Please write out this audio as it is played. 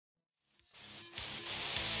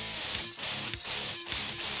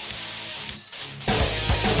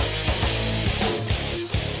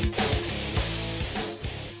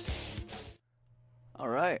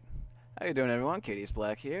How you doing, everyone?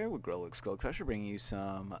 KadiusBlack here with Grolug Skull Crusher, bringing you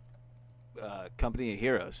some Company of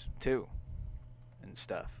Heroes 2 and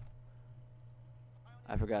stuff.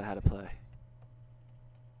 I forgot how to play.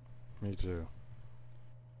 Me too.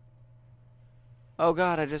 Oh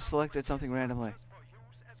god, I just selected something randomly.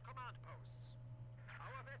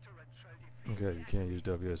 Okay, you can't use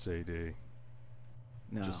WSAD.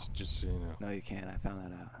 No. Just so you know. No, you can't. I found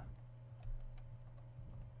that out.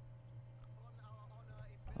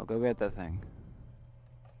 I'll go get that thing.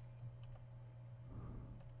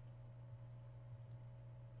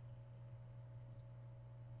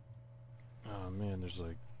 Oh man, there's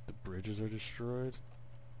like, the bridges are destroyed.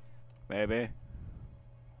 Maybe.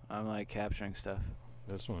 I'm like capturing stuff.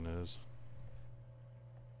 This one is.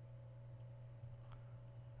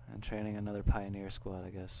 And training another pioneer squad, I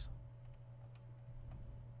guess.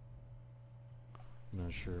 I'm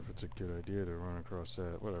not sure if it's a good idea to run across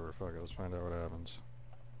that. Whatever, fuck it, let's find out what happens.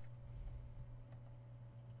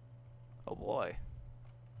 Oh boy.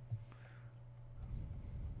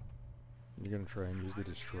 You're gonna try and use the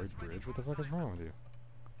destroyed bridge? What the fuck is wrong with you?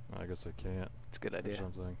 I guess I can't. It's a good idea. Or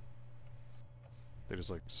something. They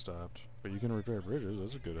just like stopped. But you can repair bridges,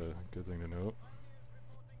 that's a good thing to note.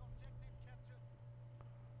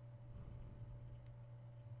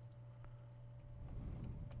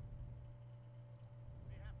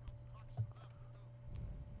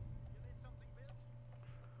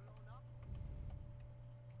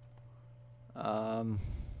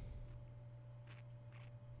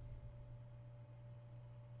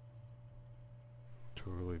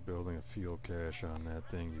 Totally building a field cache on that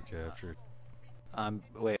thing you captured.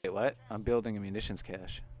 Wait, what? I'm building a munitions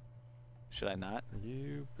cache. Should I not?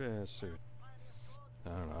 You bastard. I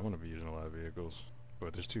don't know, I'm gonna be using a lot of vehicles.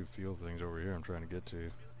 But there's two field things over here I'm trying to get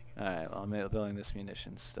to. Alright, well I'm building this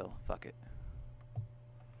munitions still. Fuck it.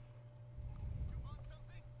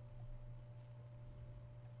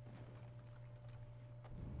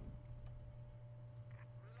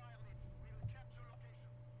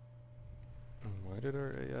 Why did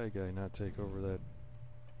our AI guy not take over that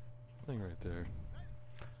thing right there?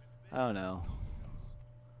 I don't know.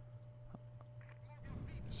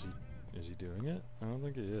 Is he doing it? I don't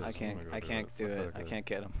think he is. I can't do it. I can't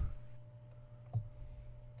get him.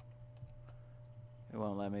 It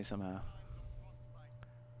won't let me somehow.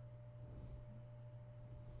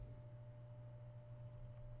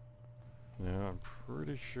 Yeah, I'm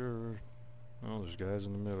pretty sure. Oh, there's guys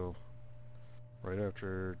in the middle. Right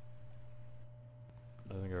after.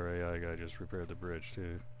 I think our AI guy just repaired the bridge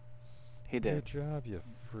too. He did. Good job, you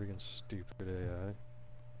friggin' stupid AI.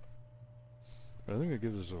 But I think it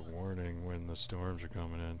gives us a warning when the storms are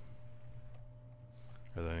coming in.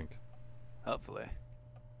 I think. Hopefully.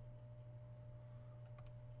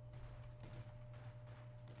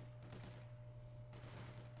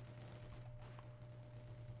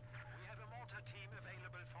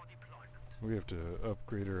 We have to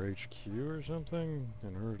upgrade our HQ or something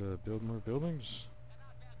in order to build more buildings?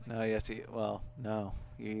 No, you have to. Well, no.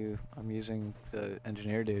 I'm using the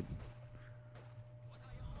engineer dude.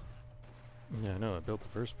 Yeah, I know. I built the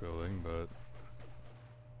first building, but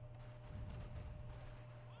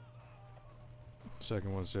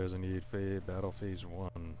second one says I need battle phase 1.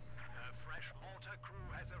 Fresh mortar crew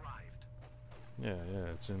has arrived.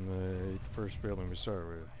 Yeah, it's in the first building we start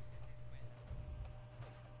with.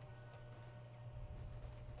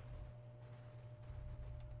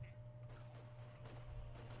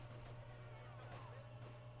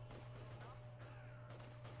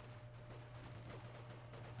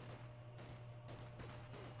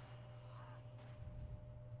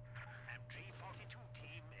 MG42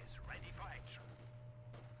 team is ready for action.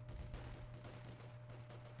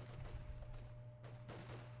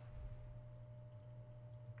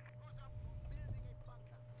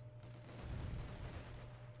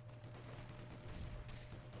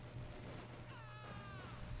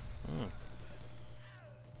 Hmm.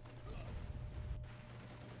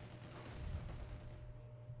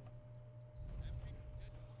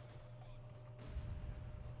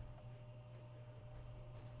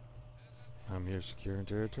 I'm here securing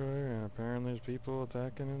territory, and apparently there's people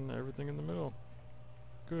attacking and everything in the middle.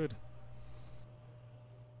 Good.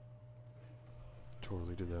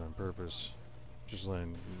 Totally did that on purpose. Just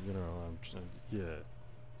letting you know,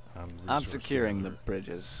 I'm securing the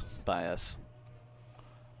bridges by us.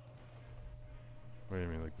 What do you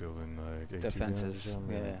mean, like building like AT Defenses,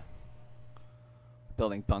 guns? yeah.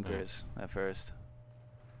 Building bunkers at first.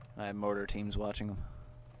 I have mortar teams watching them.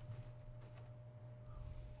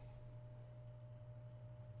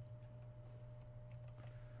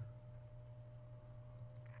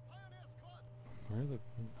 Where the?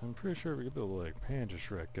 I'm pretty sure we could build like Panda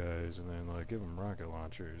Shrek guys and then like give them rocket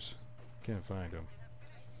launchers. Can't find them.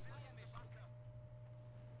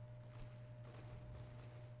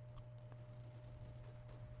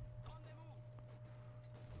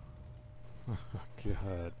 Oh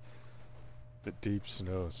God, the deep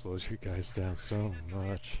snow slows you guys down so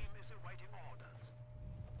much.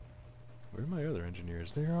 Where are my other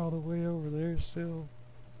engineers? They're all the way over there still.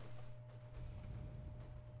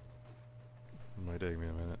 It might take me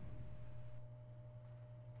a minute.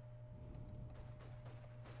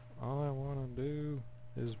 All I want to do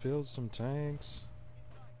is build some tanks.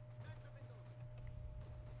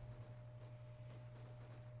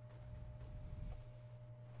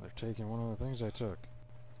 They're taking one of the things I took.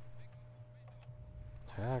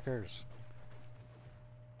 Hackers.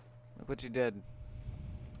 Look what you did.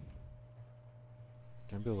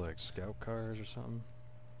 Can I build like scout cars or something?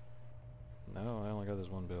 No, I only got this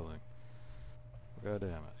one building. God damn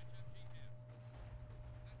it.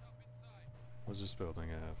 What's this building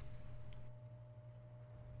have?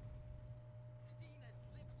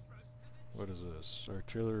 What is this?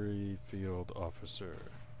 Artillery field officer.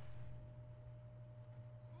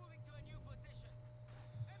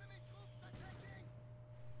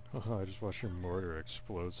 Oh, I just watched your mortar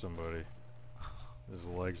explode somebody. His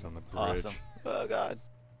legs on the bridge. Awesome. Oh God.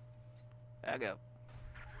 Back up.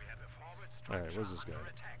 Alright, where's this guy?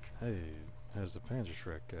 Hey, has the Panzer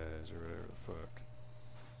Shrek guys or whatever the fuck.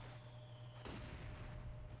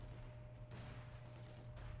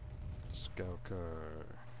 Scout car.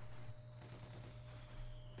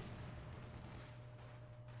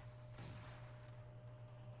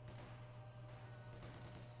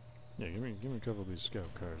 Yeah, give me a couple of these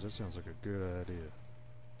scout cars. That sounds like a good idea.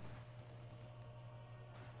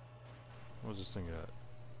 What's this thing got?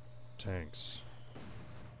 Tanks.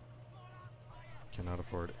 Cannot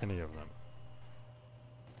afford any of them.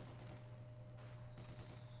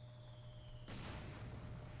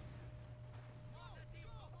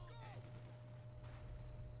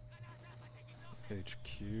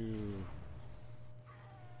 HQ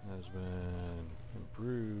has been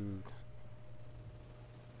improved.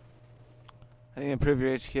 How do you improve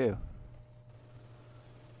your HQ?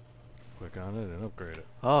 Click on it and upgrade it.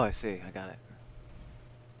 Oh, I see. I got it.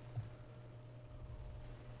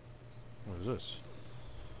 What is this?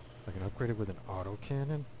 I can upgrade it with an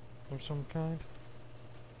autocannon of some kind?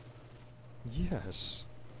 Yes.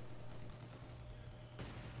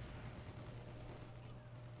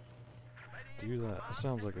 Do that. That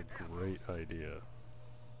sounds like a great idea.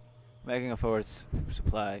 Making a forward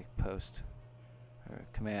supply post.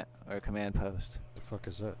 Or command post. The fuck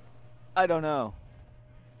is that? I don't know.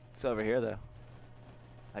 It's over here though.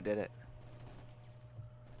 I did it.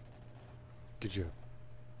 Good job.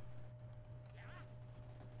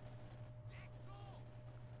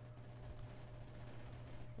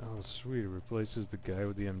 Oh sweet, it replaces the guy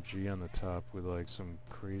with the MG on the top with like some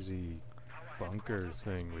crazy bunker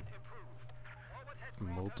thing with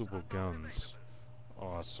multiple guns.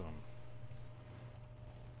 Awesome.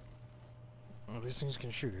 Oh, these things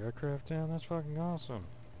can shoot aircraft down? That's fucking awesome.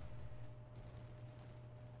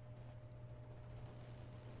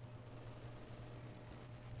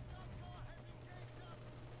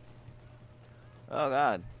 Oh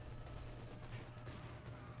God.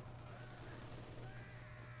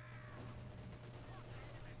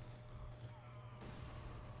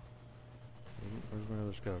 Where's my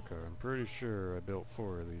other scout car? I'm pretty sure I built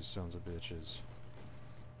 4 of these sons of bitches.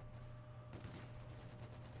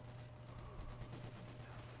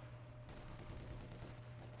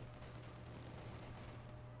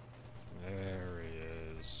 There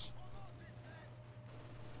he is.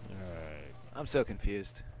 Alright. I'm so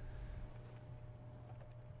confused.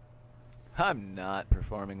 I'm not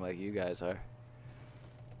performing like you guys are.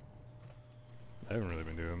 I haven't really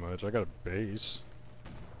been doing much. I got a base.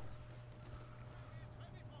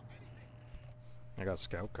 I got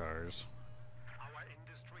scout cars.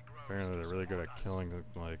 Apparently they're really good at killing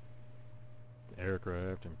the, like,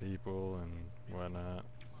 aircraft and people and whatnot.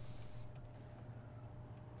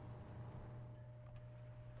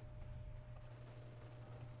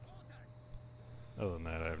 Other than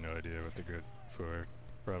that, I have no idea what they're good for.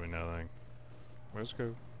 Probably nothing. Let's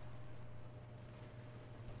go.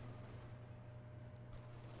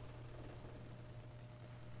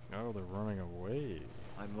 Oh, they're running away.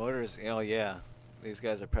 My mortars. Oh yeah. These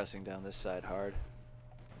guys are pressing down this side hard.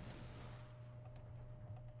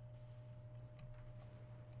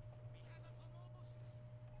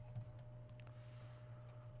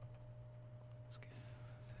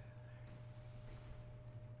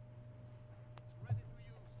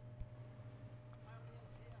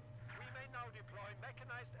 We may now deploy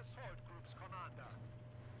Mechanized Assault Group's commander.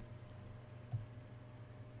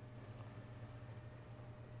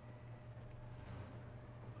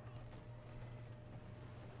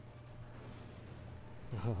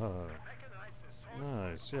 Mechanized Assault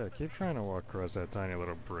Nice, yeah, keep trying to walk across that tiny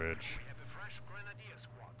little bridge. We have a fresh Grenadier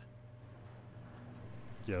squad.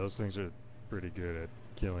 Yeah, those things are pretty good at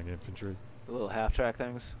killing infantry. The little half-track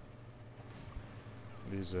things.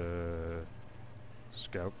 These,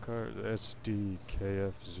 scout cars,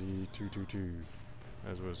 SDKFZ222,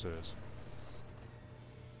 that's what it says.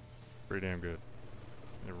 Pretty damn good.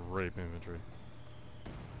 They rape infantry.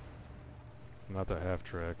 Not the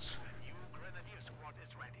half-tracks. A new Grenadier squad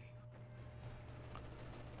is ready.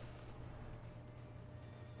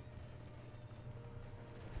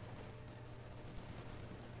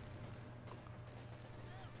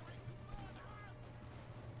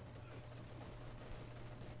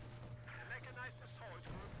 The Mechanized Assault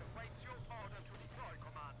Group awaits your order to deploy,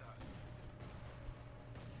 Commander.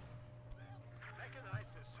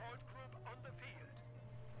 Mechanized Assault Group on the field.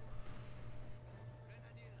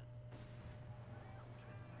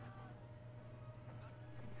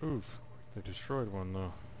 Oof, they destroyed one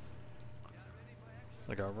though.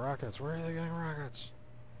 They got rockets. Where are they getting rockets?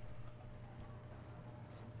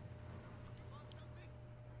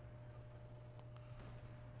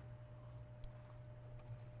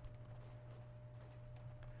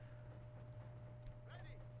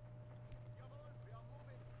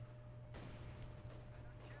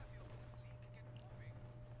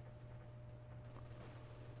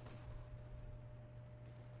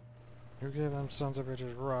 Who gave them sons of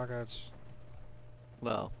bitches rockets?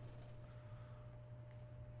 Well,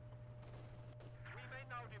 We may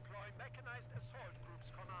now deploy Mechanized Assault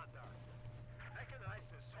Group's commander.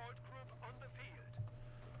 Mechanized Assault Group on the field.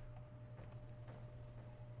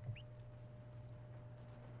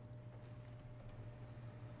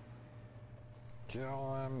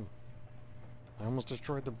 Kill them. I almost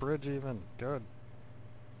destroyed the bridge even. Good.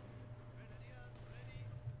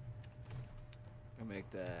 I'll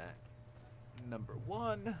make that number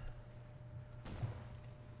 1.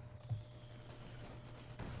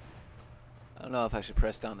 I don't know if I should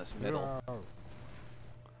press down this middle. No.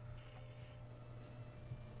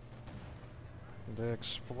 They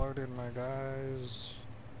exploded, my guys.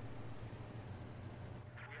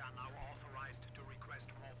 We are now authorized to request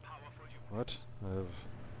more powerful units. What? I have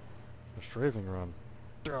a strafing run.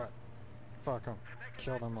 Do it. Fuck them. The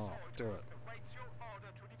Kill them Mechanized all. Assault Do Group it. awaits your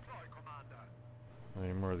order to deploy, Commander. I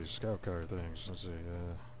need more of these scout car things. Let's see.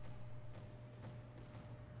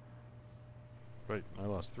 Wait, I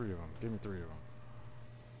lost 3 of them. Give me 3 of them.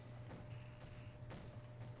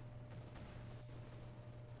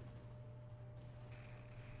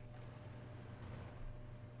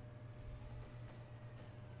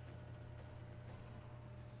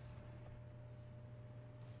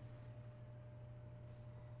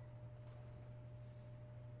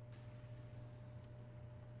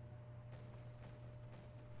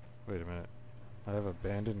 Wait a minute. I have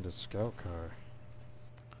abandoned a scout car.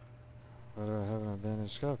 Why do I have an abandoned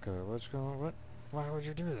scout car? What's going on? What? Why would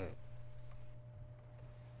you do that?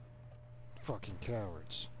 Fucking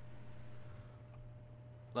cowards.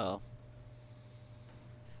 Well,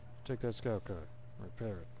 Take that scout car.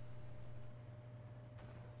 Repair it.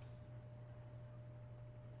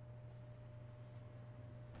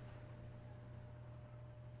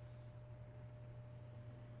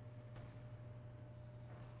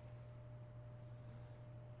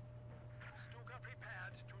 Stuka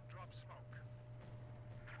prepared to drop smoke.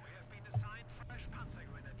 We have been assigned fresh Panzer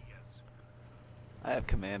Grenadiers. I have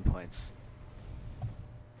command points.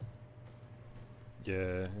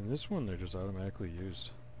 Yeah, in this one they're just automatically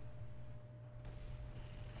used.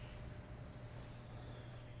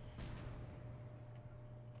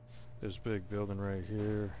 This big building right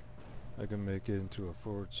here, I can make it into a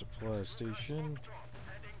forward supply station, Smoke drop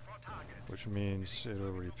heading for target. which means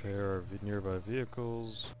it'll repair our nearby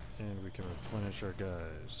vehicles, and we can replenish our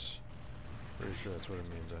guys. Pretty sure that's what it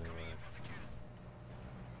means anyway.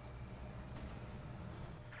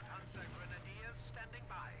 Panzer Grenadiers standing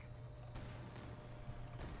by.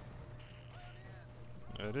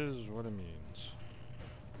 That is what it means.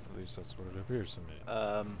 At least that's what it appears to me.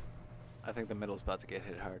 I think the middle's about to get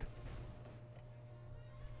hit hard.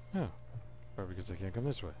 Yeah, probably because they can't come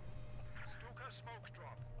this way. Stuka smoke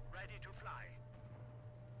drop ready to fly.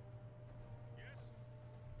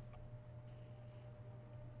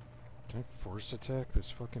 Can I force attack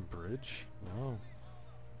this fucking bridge? No.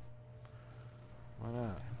 Why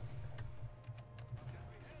not?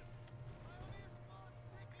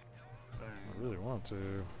 I really want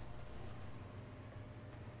to.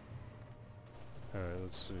 Alright, Alright,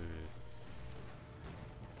 let's see.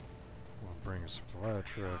 We'll bring a supply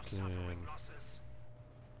truck in.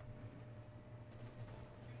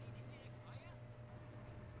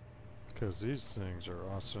 Because these things are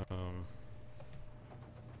awesome.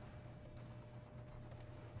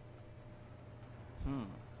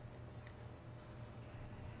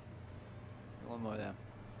 One more down.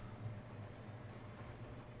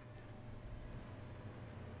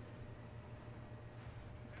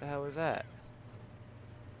 The hell was that?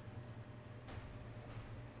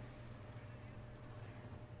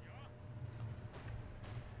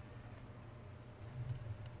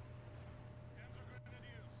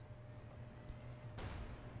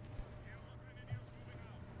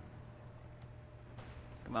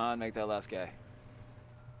 Come on, make that last guy.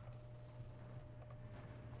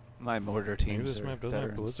 My mortar Maybe teams this are map doesn't have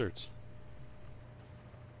veterans. blizzards.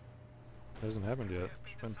 Hasn't happened yet.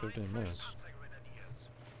 It's been 15 minutes.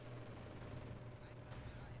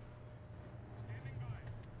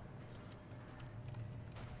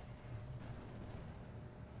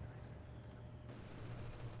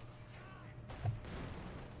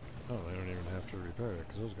 Oh, they don't even have to repair it,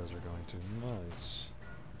 because those guys are going to. Nice.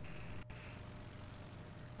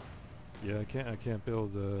 Yeah, I can't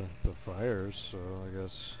build the fires, so I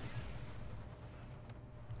guess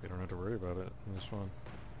we don't have to worry about it in this one.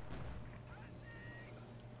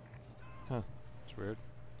 Huh, it's weird.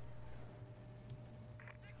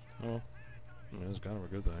 Well, I mean, it's kind of a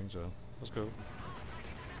good thing, so let's go.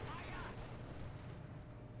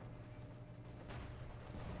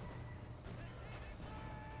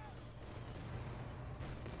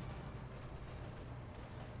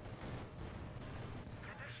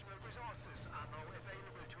 Additional resources are now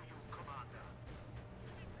available to you, Commander.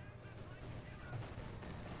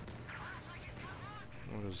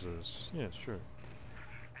 What is this? Yeah, sure.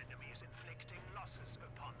 Enemies inflicting losses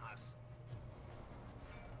upon us.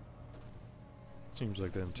 Seems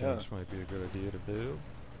like them tanks might be a good idea to build.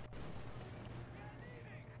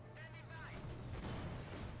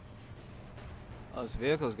 Those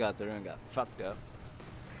vehicles got through and got fucked up.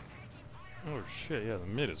 Oh shit, yeah, the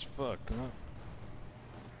mid is fucked, huh?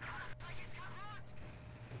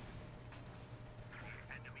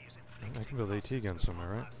 Enemies I inflicting can build AT gun losses somewhere,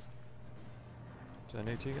 upon right? us. Is that an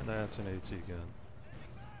AT gun? That's an AT gun.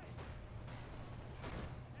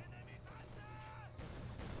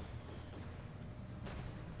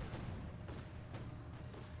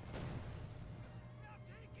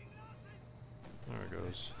 There it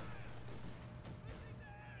goes.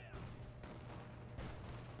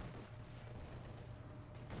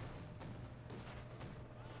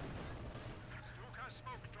 Stuka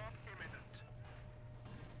smoke drop imminent.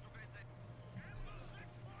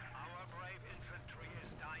 Our brave infantry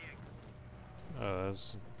is dying. Oh, that's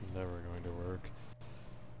never going to work.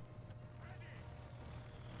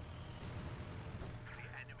 The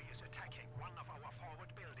enemy is attacking one of our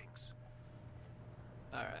forward buildings.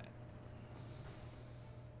 Alright.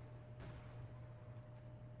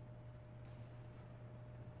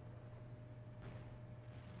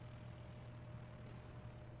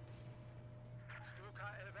 Stuka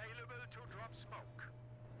available to drop smoke.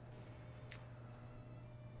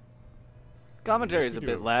 Commentary is we a do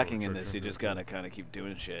bit have a lacking forward in truck this. You number just two. gotta kind of keep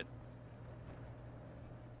doing shit.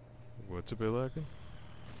 What's a bit lacking?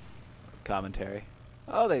 Commentary.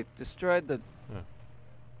 Oh, they destroyed the... Yeah.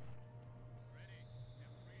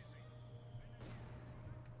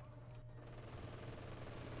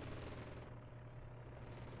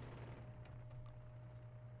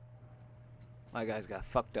 My guys got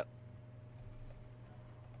fucked up.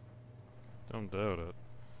 Don't doubt it.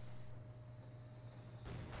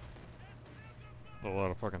 A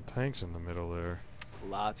lot of fucking tanks in the middle there.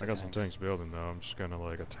 Lots I of got tanks. some tanks building though. I'm just gonna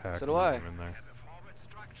like attack So do I. them in there. The forward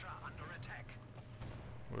structure under attack.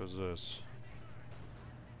 What is this?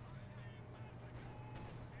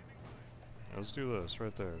 Let's do this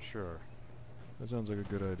right there, sure. That sounds like a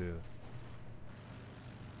good idea.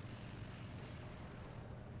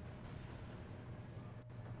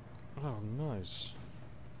 Oh, nice.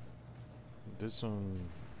 Did some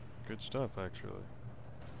good stuff, actually.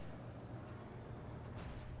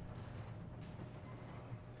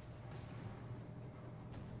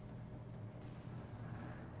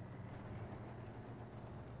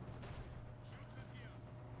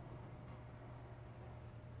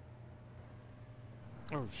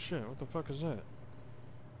 Oh shit, what the fuck is that?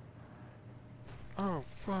 Oh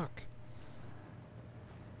fuck!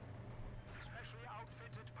 Specially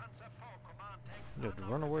outfitted Panzer IV command tanks You have to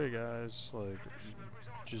run away, guys. Like,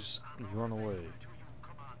 just run away. to you,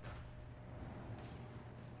 Commander.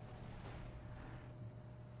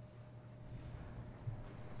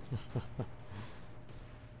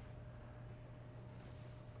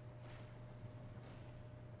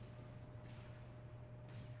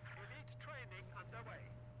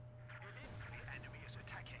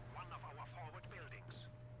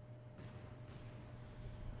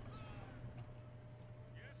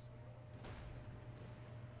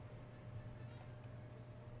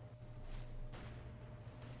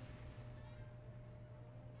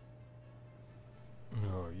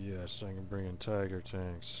 Yes, I can bring in Tiger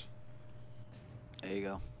tanks. There you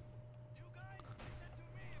go.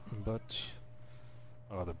 But...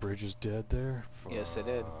 oh, the bridge is dead there? Yes, it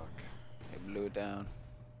did. Fuck. They blew it down.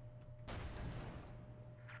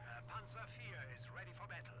 Panzer IV is ready for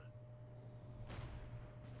battle.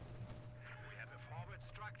 We have a forward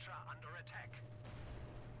structure under attack.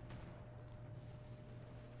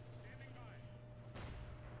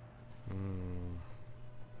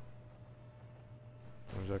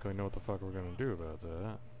 I don't exactly know what the fuck we're gonna do about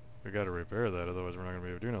that. We gotta repair that, otherwise we're not gonna be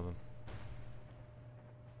able to do nothing.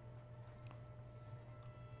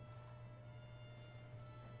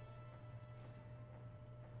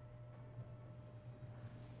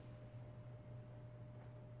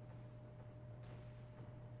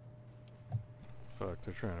 Fuck,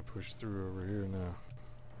 they're trying to push through over here now.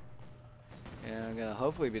 Yeah, I'm gonna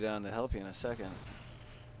hopefully be down to help you in a second.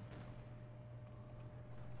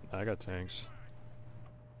 I got tanks.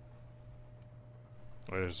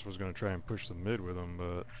 I just was gonna try and push the mid with them,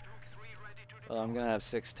 but... well, I'm gonna have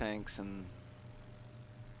 6 tanks and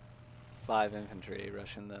 5 infantry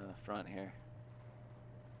rushing the front here.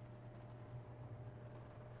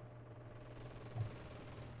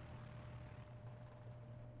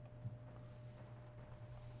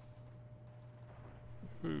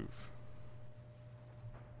 Oof.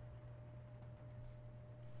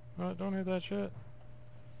 Oh, don't hit that shit.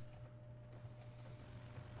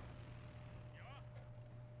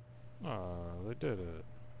 Ah, they did it.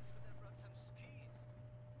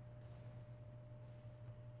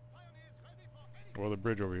 Well, the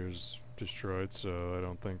bridge over here is destroyed, so I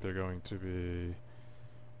don't think they're going to be...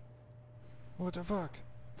 what the fuck?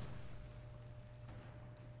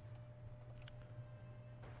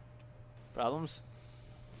 Problems?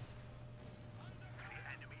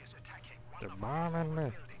 They're bombing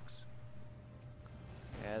me.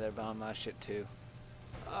 Yeah, they're bombing my shit too.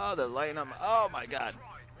 Oh, they're lighting up. Oh my god.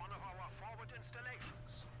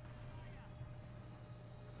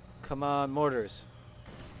 Come on, mortars.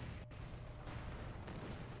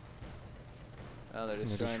 Oh, they're They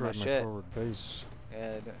destroying my destroyed my shit. forward base.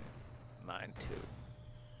 Yeah, mine too.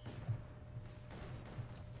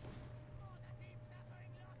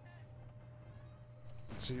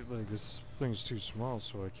 See, like, this thing's too small,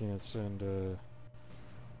 so I can't send,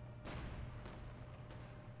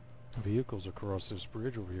 vehicles across this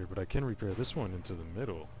bridge over here, but I can repair this one into the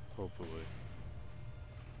middle, hopefully.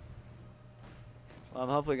 Well, I'm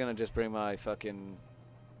hopefully gonna just bring my fucking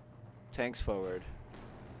tanks forward,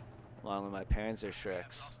 along with my Panzer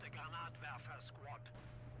Shreks.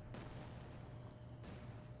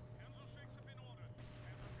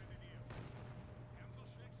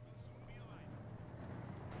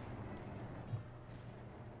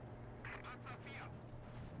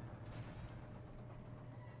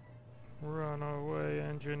 Run away,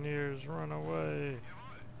 engineers, run away!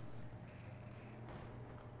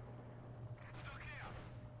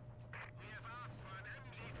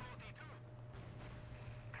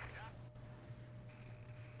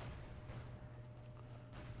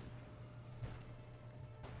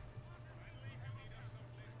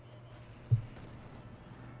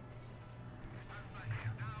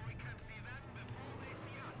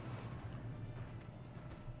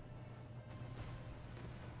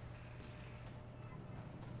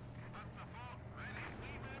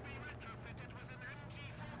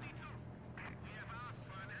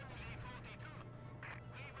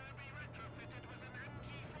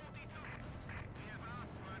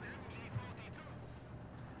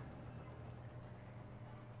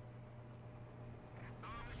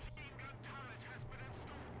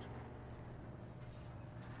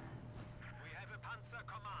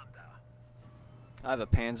 I have a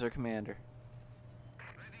Panzer Commander.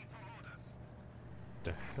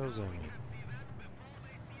 The hell's that mean?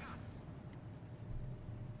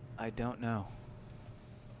 I don't know.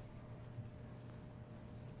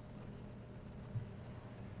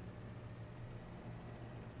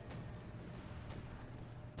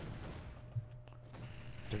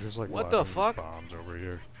 They're just like What the lobbing fuck? bombs over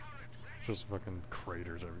here. Just fucking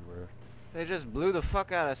craters everywhere. They just blew the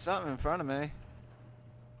fuck out of something in front of me.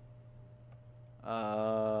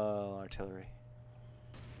 Oh, artillery.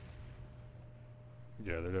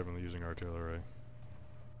 Yeah, they're definitely using artillery.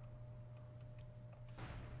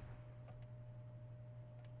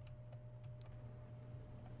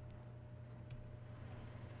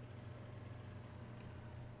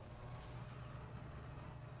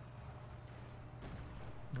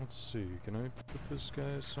 Let's see, can I put this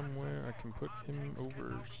guy somewhere? I can put him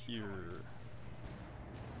over here.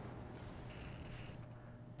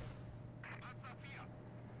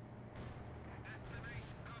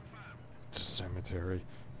 cemetery.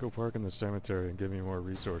 Go park in the cemetery and give me more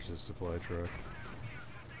resources, supply truck.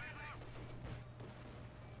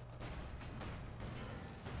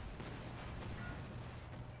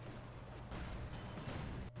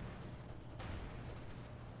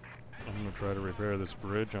 I'm gonna try to repair this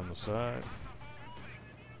bridge on the side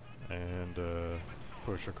and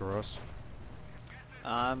push across.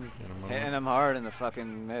 I'm hitting him hard in the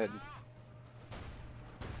fucking mid.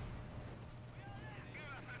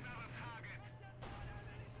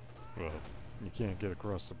 Well, you can't get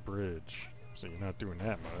across the bridge, so you're not doing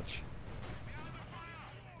that much.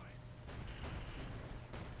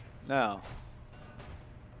 No.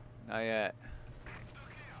 Not yet.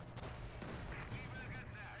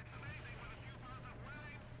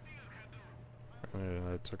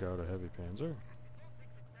 I took out a heavy panzer.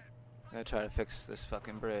 I'm gonna try to fix this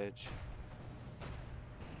fucking bridge.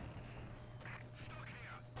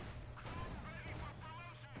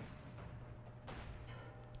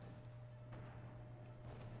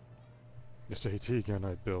 This AT gun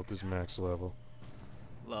I built is max level.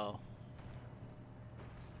 Low.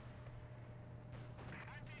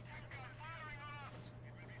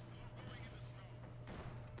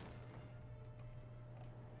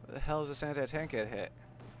 Where the hell is this anti-tank get hit?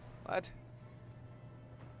 What?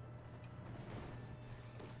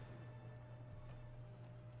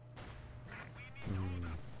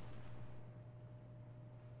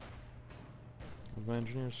 Well,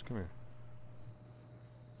 engineers, come here.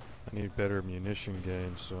 I need better munition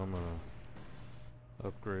games, so I'm gonna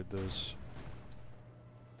upgrade this.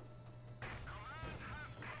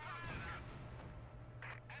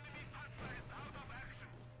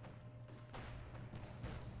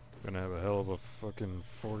 Gonna have a hell of a fucking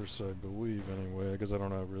force, I believe, anyway, because I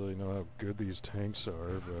don't really know how good these tanks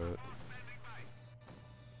are, but...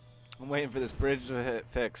 I'm waiting for this bridge to hit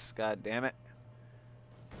fix. God damn it.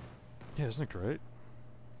 Yeah, isn't it great?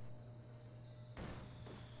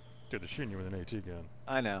 Dude, they're shooting you with an AT gun.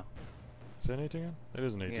 I know. Is that an AT gun? It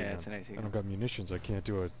is an AT gun. Yeah, it's an AT gun. I don't got munitions. I can't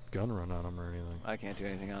do a gun run on them or anything. I can't do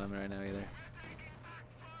anything on him right now either.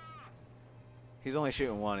 He's only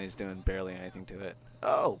shooting one. He's doing barely anything to it.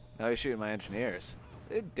 Oh, now he's shooting my engineers.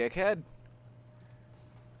 Hey, dickhead.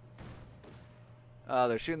 Oh,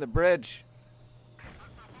 they're shooting the bridge.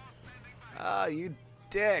 Ah, you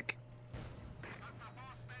dick.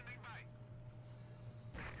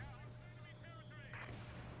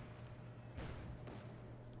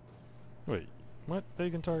 Wait, what? They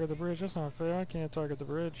can target the bridge? That's not fair. I can't target the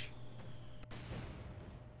bridge.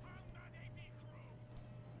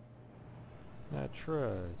 I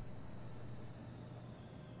tried.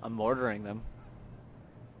 I'm mortaring them.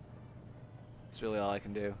 That's really all I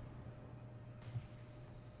can do.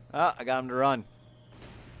 Ah, I got him to run.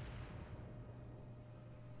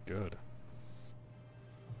 Good.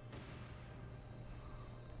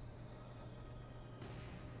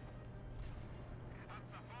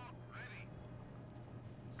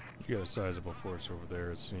 You got a sizable force over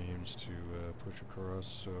there, it seems, to push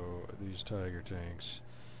across, so these Tiger tanks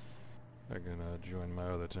are gonna join my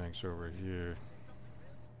other tanks over here.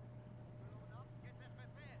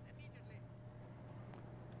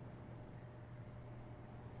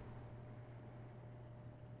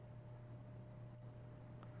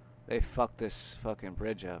 They fucked this fucking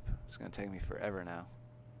bridge up. It's gonna take me forever now.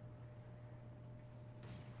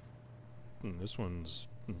 This one's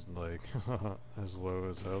like as low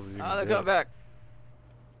as hell as you Ah, they're can get. coming back.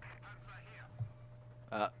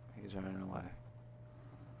 Ah, he's running away.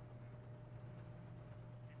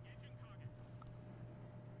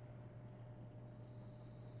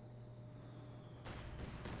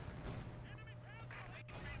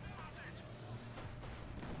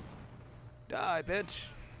 Die, bitch.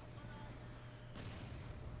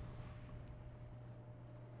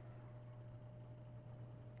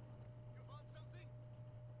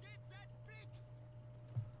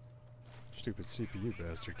 Stupid CPU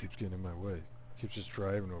bastard keeps getting in my way. Keeps just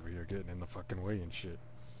driving over here, getting in the fucking way and shit.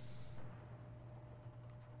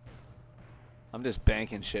 I'm just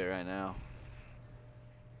banking shit right now.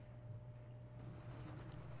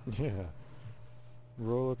 Yeah.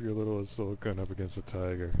 Roll up your little assault gun up against a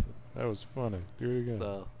Tiger. That was funny. Do it again.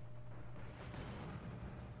 So,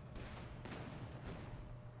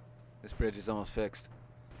 this bridge is almost fixed.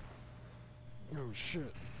 Oh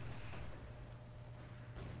shit.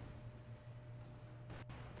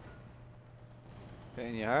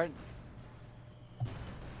 Hitting you hard?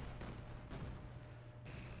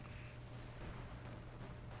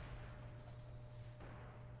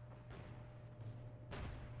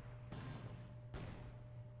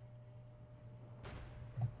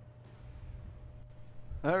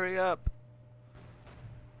 Hurry up.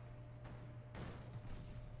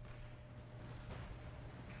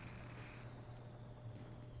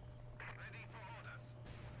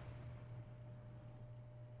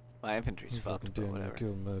 My infantry's You fucked, fucking but damn near whatever.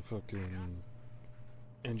 killed my fucking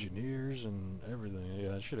engineers and everything.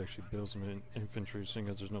 Yeah, I should actually build some infantry, seeing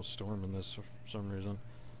as there's no storm in this for some reason.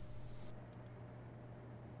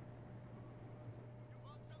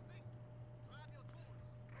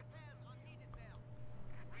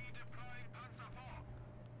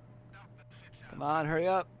 Come on, hurry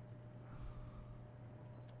up.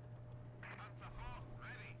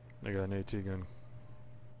 I got an AT gun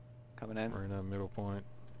Coming in. right in that middle point.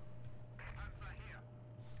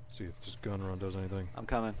 See if this gun run does anything. I'm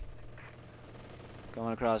coming.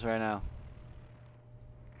 Going across right now.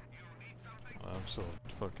 I'm still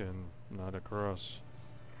fucking not across.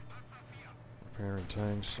 Repairing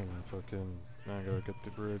tanks and fucking... Now I gotta get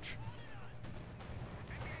the bridge.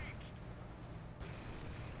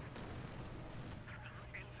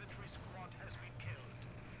 Infantry squad has been killed.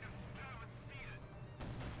 German steel.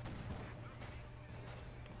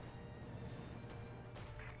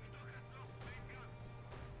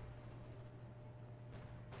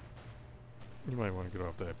 You might want to get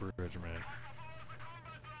off that bridge, man.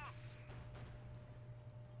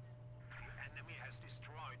 The enemy has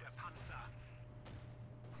destroyed a panzer.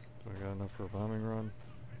 Do I got enough for a bombing run?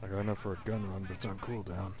 I got enough for a gun run, but it's on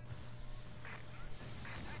cooldown.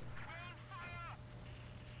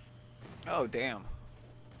 Oh, damn.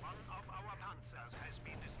 One of our panzers has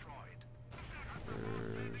been destroyed.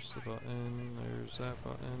 There's the button, there's that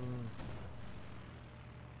button.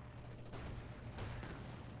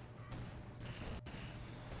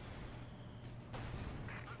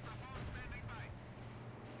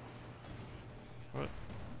 What?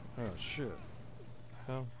 Oh shit.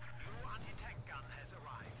 Hell? New anti-tank gun has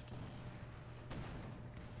arrived.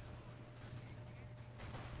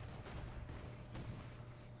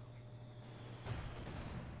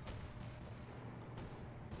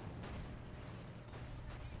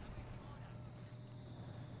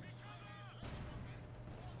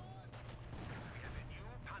 We have a new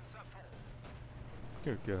Panzer IV.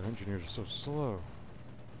 Good god, engineers are so slow.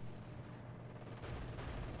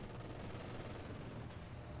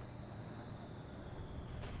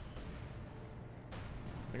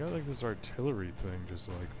 I got like this artillery thing just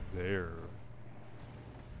like there.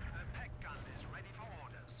 The pack gun is ready for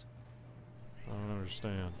orders. I don't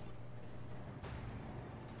understand.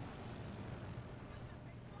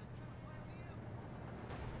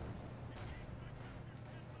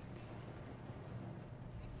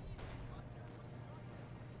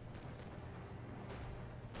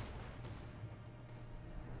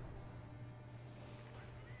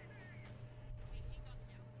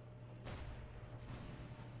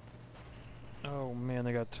 Oh man,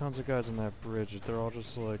 they got tons of guys on that bridge. They're all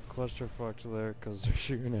just like clusterfucked there because they're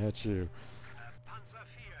shooting at you. Panzer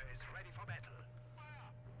IV is ready for battle.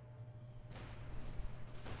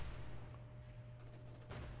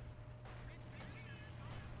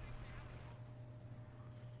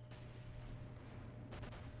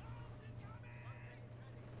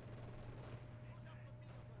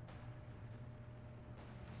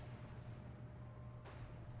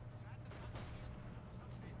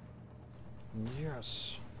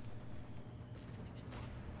 Yes.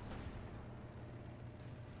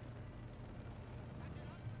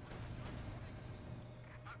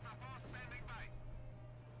 Panzer IV standing by.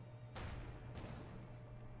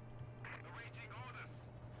 Awaiting orders.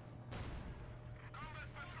 Combat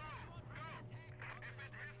patrol, go! If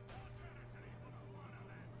it is...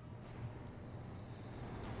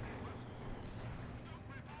 Stock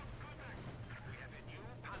reports contact. We have a new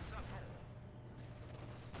Panzer IV.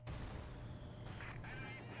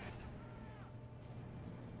 Enemy dead.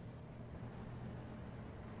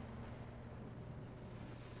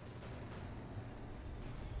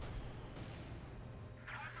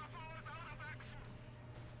 Panzer IV is out of action.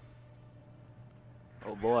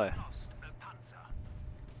 Oh boy. Lost a Panzer.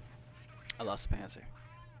 I lost the Panzer.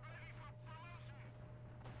 Ready for promotion.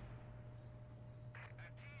 A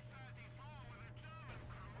T-34 with a German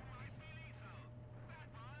crew might be lethal. That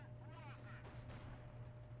one wasn't.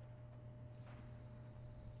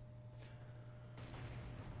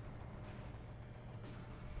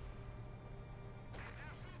 They're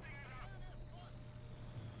shooting at us.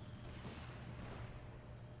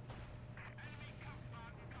 Enemy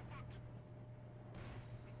Kampfwagen kaputt.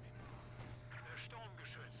 The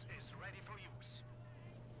Sturmgeschütz is ready for use.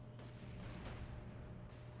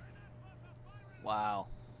 Wow.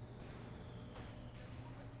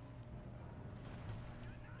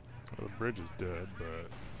 Well, the bridge is dead, but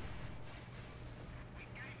We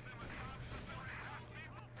gave them a chance to surrender.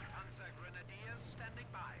 Panzer Grenadiers standing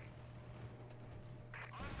by.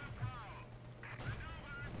 On the prowl.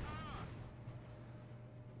 Maneuver in power.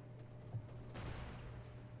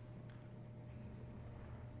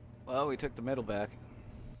 Well, we took the middle back.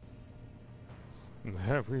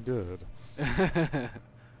 That we did.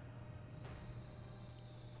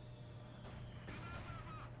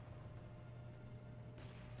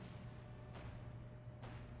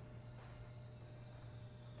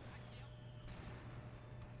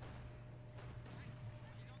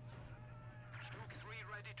 Stuke 3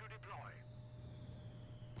 ready to deploy.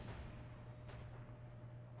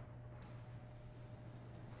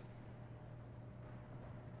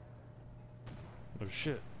 Oh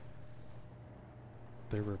shit.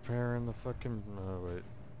 They're repairing the fucking... Oh wait.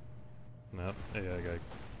 Nope. AI guy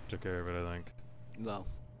took care of it, I think. Low.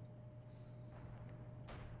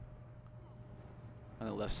 On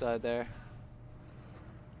the left side there.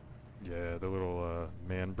 Yeah, the little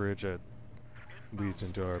man bridge that leads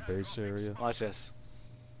into our base area. Watch this.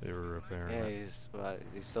 They were repairing Yeah, it.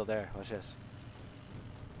 he's still there. Watch this.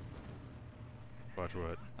 Watch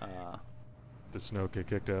what? The snow get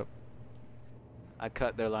kicked up. I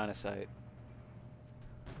cut their line of sight.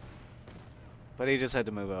 But he just had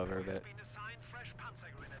to move over a We have bit. been assigned fresh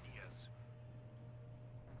Panzergrenadiers.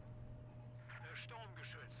 The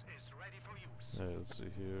Sturmgeschütz is ready for use. Alright, let's see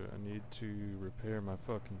here. I need to repair my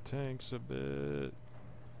fucking tanks a bit.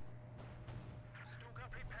 Stuka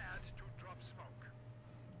prepared to drop smoke.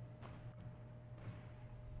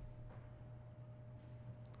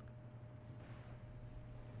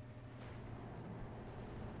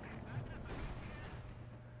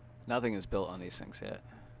 Nothing is built on these things yet.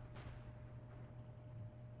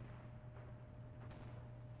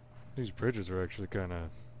 These bridges are actually kind of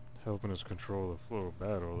helping us control the flow of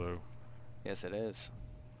battle, though. Yes, it is.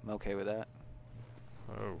 I'm okay with that.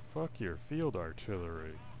 Oh, fuck your field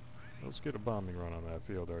artillery. Let's get a bombing run on that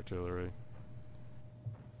field artillery.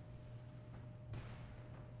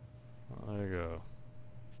 There you go.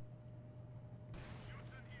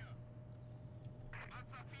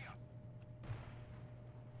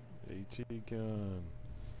 AT gun.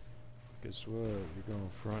 Guess what? You're going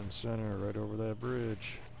front and center right over that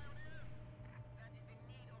bridge.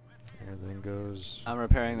 Everything goes... I'm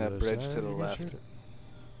repairing to that bridge side, to the you can left. shoot it.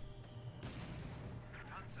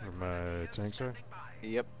 Where my tanks are? Standing by.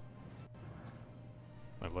 Yep.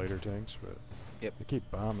 My lighter tanks, but Yep. they keep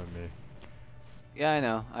bombing me. Yeah, I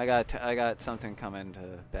know. I got something coming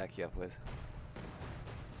to back you up with.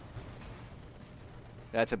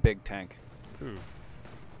 That's a big tank. Ooh.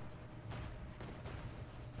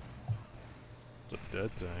 It's a dead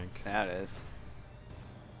tank. That is.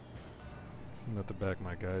 I'm going to back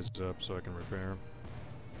my guys up so I can repair them.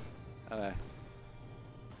 Okay.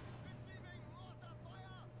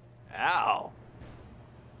 Ow!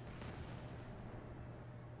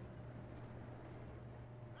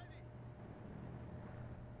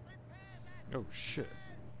 Oh shit.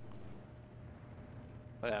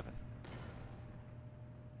 What happened?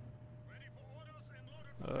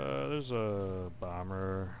 There's a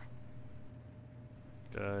bomber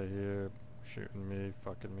guy here shooting me,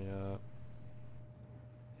 fucking me up.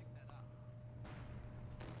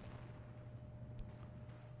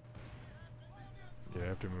 Yeah, I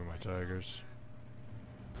have to move my tigers.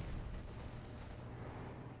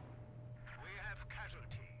 We have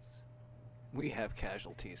casualties. We have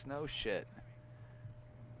casualties. No shit.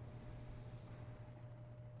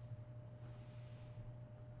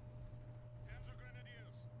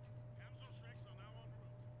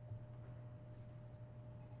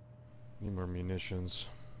 Need more munitions.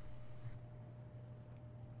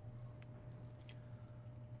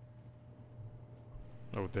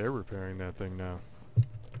 Oh, they're repairing that thing now.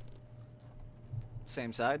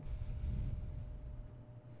 Same side?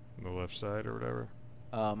 On the left side or whatever.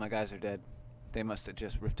 My guys are dead. They must have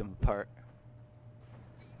just ripped them apart.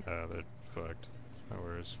 Ah, they're fucked. No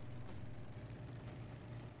worries.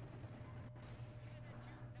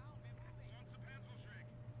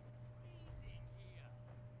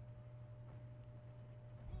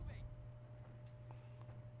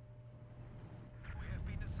 We have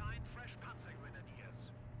been assigned fresh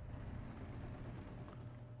Panzergrenadiers.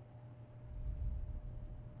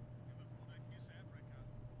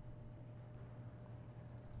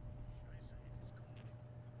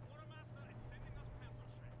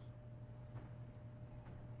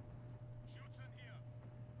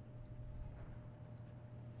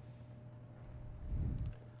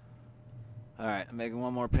 Alright, I'm making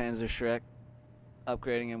one more Panzer Shrek.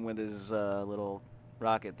 Upgrading him with his little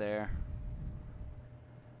rocket there.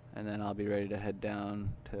 And then I'll be ready to head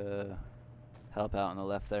down to help out on the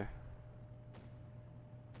left there.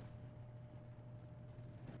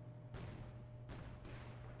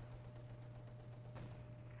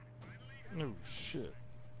 Oh shit.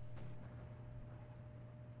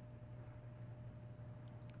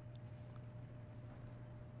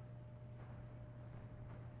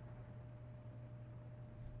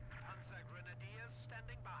 grenadiers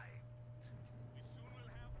standing by. We soon will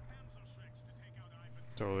have panzer shreks to take out Ivan.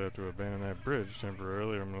 Totally have to abandon that bridge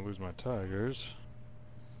temporarily or I'm gonna lose my tigers.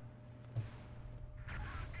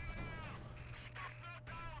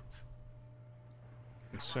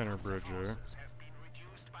 The center bridge there. Forces have been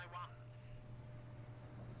reduced by one.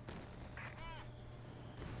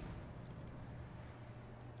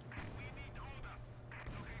 We need orders.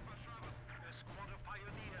 Looking for trouble. A squad of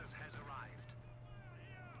pioneers has arrived.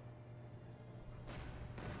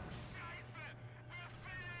 Scheiße! We're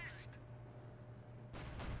finished!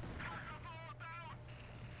 Panzer down!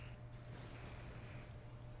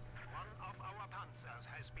 One of our panzers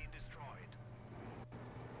has been destroyed.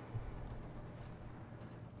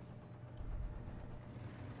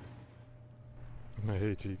 My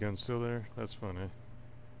AT gun's still there? That's funny.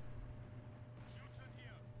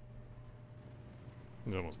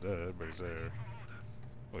 He's almost dead, but he's there.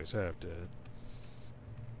 Well, he's half dead.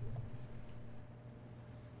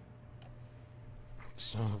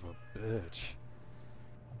 Son of a bitch.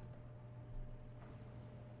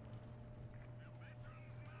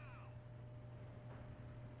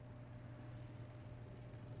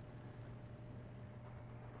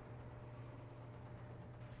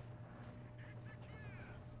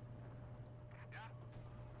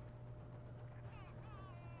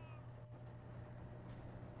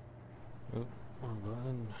 Oh, wrong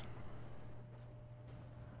button.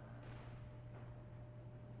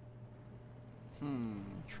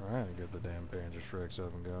 Trying to get the damn Panzer Shreks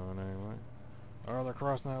up and going anyway. Oh, they're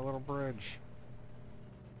crossing that little bridge.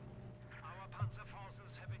 Our panzer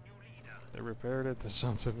forces have a new leader. They repaired it, the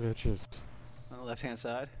sons of bitches. On the left-hand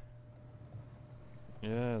side.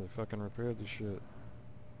 Yeah, they fucking repaired the shit.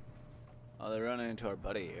 Oh, they're running into our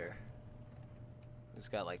buddy here. Who's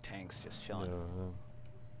got like tanks just chilling.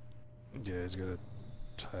 Yeah, he's got a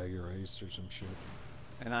Tiger Ace or some shit.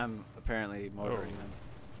 And I'm apparently mortaring them.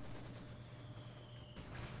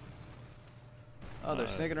 Oh, they're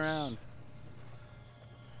sneaking around.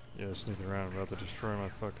 Yeah, sneaking around, about to destroy my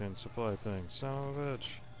fucking supply thing. Son of a bitch.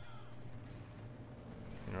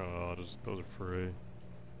 Oh, just those are free.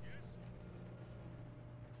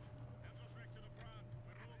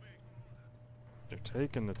 They're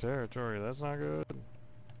taking the territory. That's not good.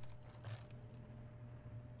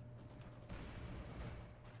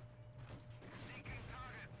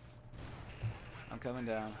 I'm coming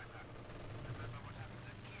down.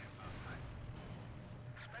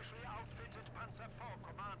 Specially outfitted Panzer IV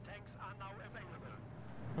command tanks are now available.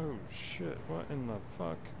 Oh shit, what in the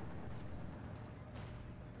fuck?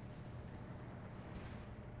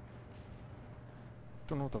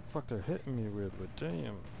 Don't know what the fuck they're hitting me with, but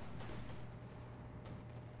damn.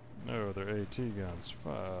 No, they're AT guns.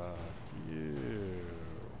 Fuck you.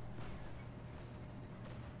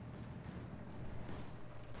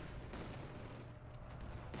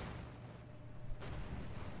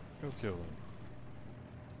 Go kill them.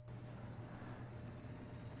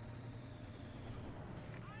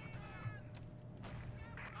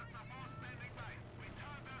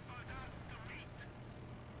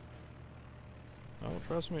 Oh,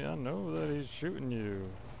 trust me, I know that he's shooting you.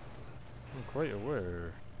 I'm quite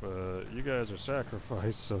aware, but you guys are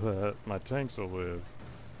sacrificed so that my tanks will live.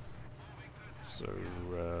 So,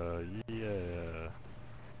 yeah.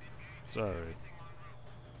 Sorry.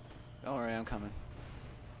 Don't worry, I'm coming.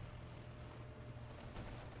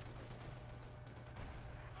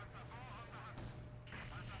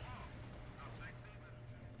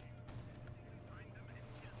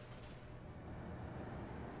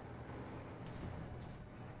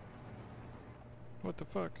 What the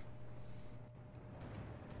fuck?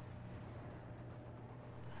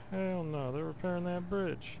 Hell no, they're repairing that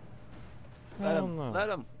bridge. Let Hell him, no. let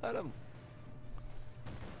him, let him.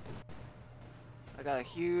 I got a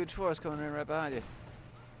huge force coming in right behind you.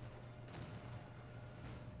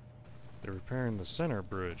 They're repairing the center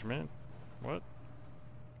bridge, man. What?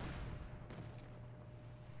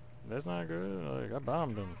 That's not good. Like, I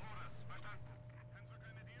bombed them.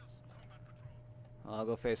 Well, I'll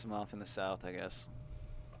go face him off in the south, I guess.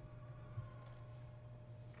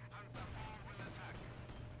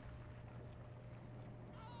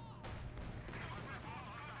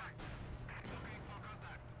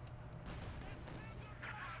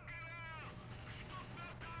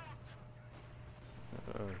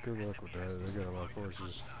 Good luck with that. They got a lot of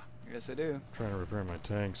forces. Yes, I do. Trying to repair my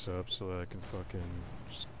tanks up so that I can fucking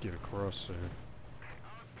just get across there.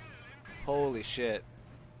 Holy shit.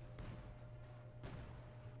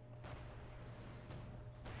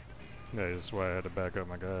 Yeah, that's why I had to back up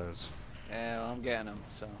my guys. Yeah, well, I'm getting him,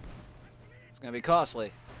 so it's gonna be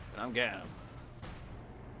costly, but I'm getting him.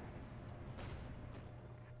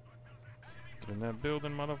 Get in that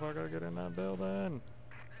building, motherfucker. Get in that building.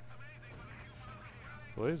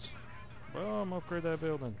 Please. Boom, upgrade that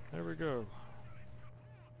building. There we go.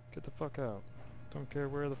 Get the fuck out. Don't care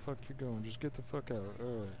where the fuck you're going. Just get the fuck out.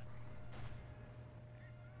 Alright.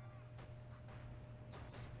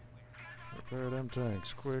 Repair them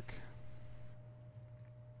tanks, quick.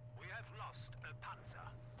 We have lost a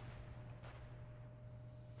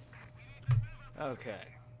panzer. Okay,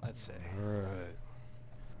 let's see. Alright.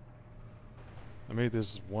 I made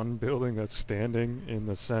this one building that's standing in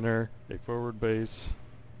the center, a forward base.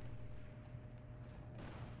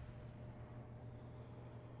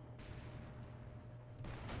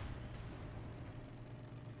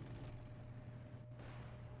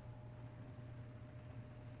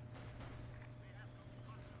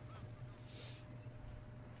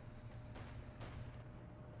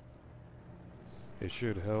 It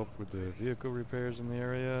should help with the vehicle repairs in the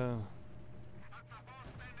area.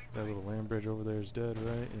 That little land bridge over there is dead,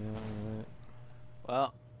 right? Yeah, right.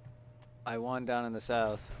 Well, I won down in the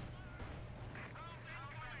south.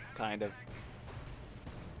 Kind of.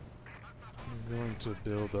 I'm going to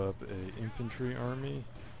build up a infantry army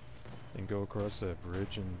and go across that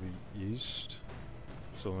bridge in the east.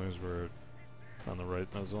 So long as we're on the right,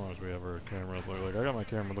 as long as we have our camera, like I got my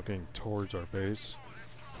camera looking towards our base.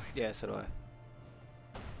 Yeah, so do I.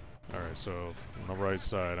 Alright, so on the right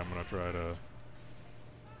side I'm gonna try to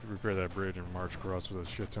repair that bridge and march across with a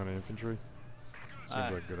shit ton of infantry. Seems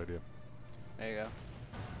like a good idea. There you go.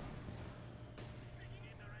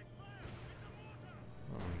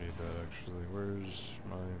 I don't need that actually. Where's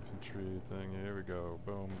my infantry thing? Here we go.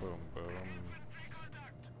 Boom, boom, boom.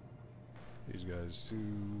 These guys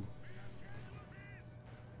too.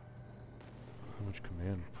 How much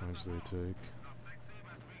command points they take?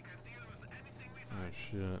 Oh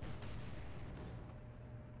shit.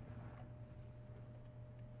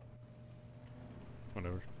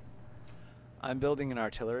 Whatever. I'm building an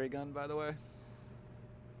artillery gun, by the way.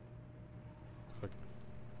 Fuck.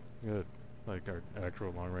 Good. Like our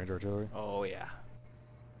actual long-range artillery? Oh yeah.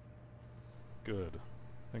 Good.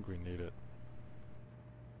 I think we need it.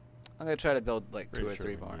 I'm gonna try to build like Pretty 2 or sure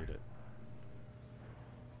 3 we more. need it.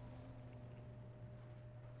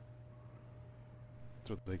 That's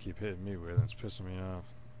what they keep hitting me with, and it's pissing me off.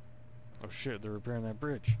 Oh shit, they're repairing that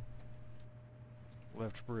bridge.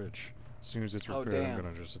 Left bridge. As soon as it's Oh, repaired, I'm damn.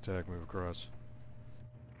 gonna just attack, move across.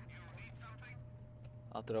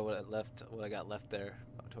 I'll throw what I got left there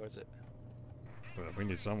towards it. But we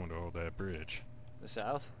need someone to hold that bridge. The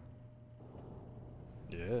south?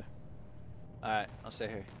 Yeah. Alright, I'll stay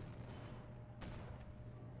here.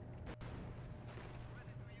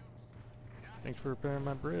 Thanks for repairing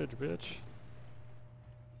my bridge, bitch.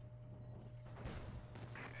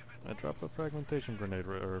 I dropped a fragmentation grenade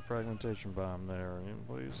or a fragmentation bomb there,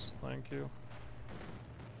 please. Thank you.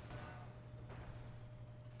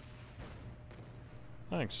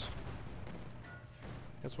 Thanks.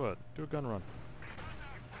 Guess what? Do a gun run.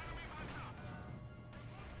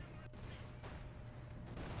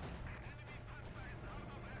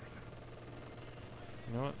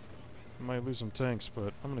 You know what? I might lose some tanks,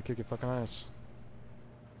 but I'm gonna kick your fucking ass.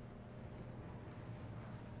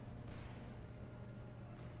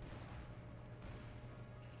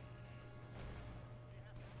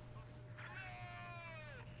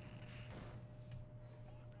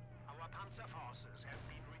 Our panzer forces have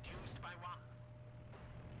been reduced by 1.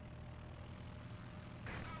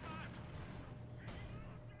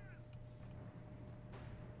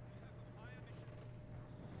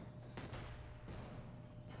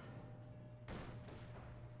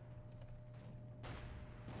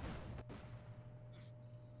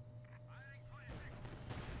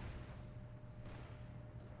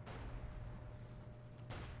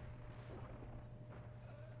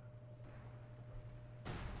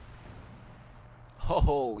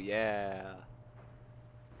 Oh yeah.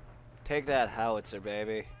 Take that howitzer,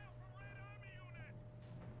 baby.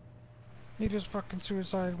 He just fucking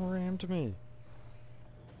suicide rammed me.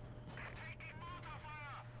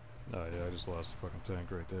 Oh yeah, I just lost the fucking tank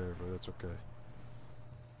right there, but that's okay.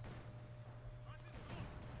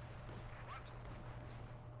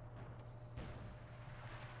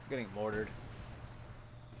 Getting mortared.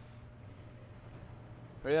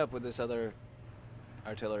 Hurry up with this other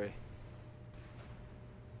artillery.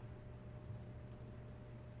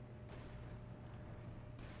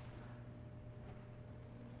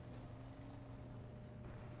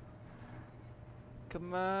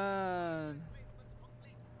 Come on.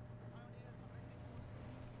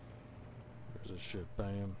 There's a shit.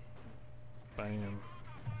 Bam. Bam.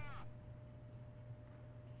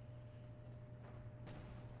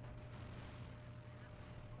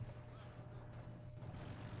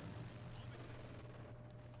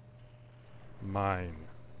 Mine.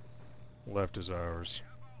 Left is ours.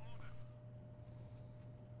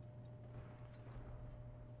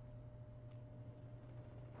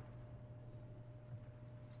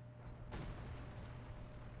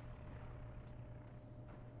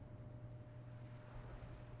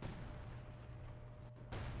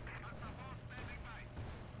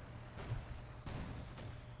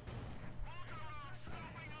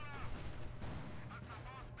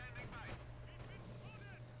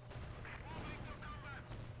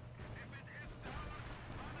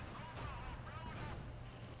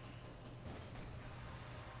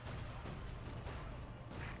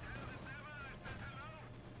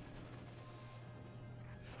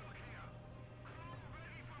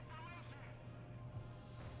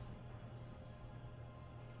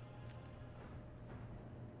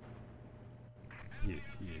 Yeah.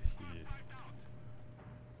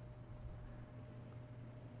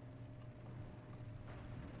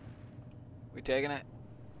 We taking it?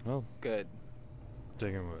 Well, Good.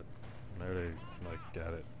 taking what? Now they, like,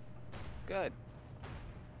 got it. Good.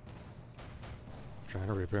 Trying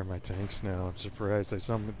to repair my tanks now. I'm surprised. I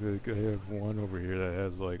have one over here that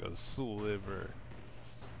has, like, a sliver.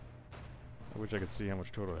 I wish I could see how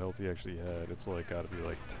much total health he actually had. It's, like, gotta be,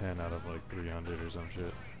 like, 10 out of, like, 300 or some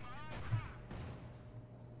shit.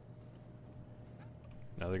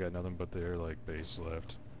 Now they got nothing but their, like, base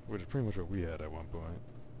left. Which is pretty much what we had at one point.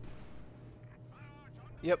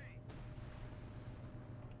 Yep.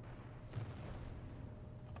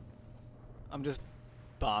 I'm just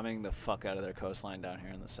bombing the fuck out of their coastline down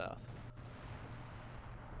here in the south.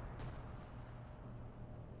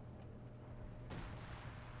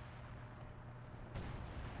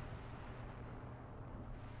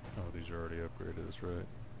 Oh, these are already upgraded, that's right.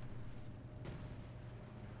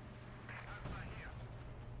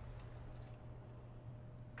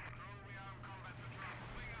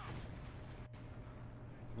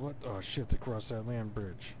 What? Oh shit, they crossed that land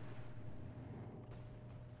bridge.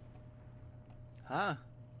 Huh?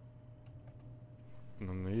 And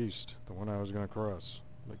in the east, the one I was gonna cross.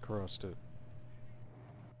 They crossed it.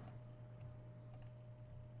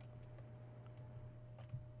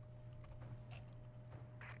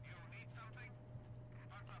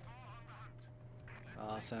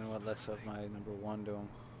 I'll send what less of my number 1 to them.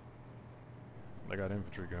 They got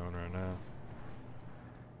infantry going right now.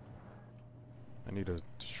 I need to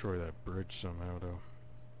destroy that bridge somehow, though.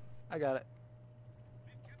 I got it.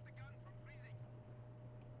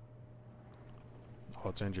 Oh,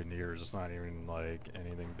 it's engineers. It's not even, like,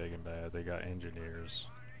 anything big and bad. They got engineers.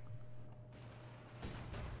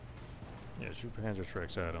 Yeah, shoot Panzer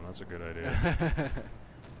Treks at them. That's a good idea.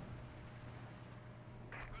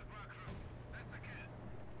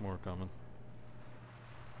 More coming.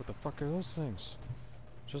 What the fuck are those things?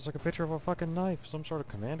 Just like a picture of a fucking knife. Some sort of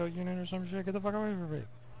commando unit or some shit. Get the fuck away from me.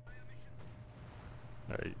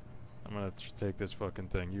 Alright. I'm gonna take this fucking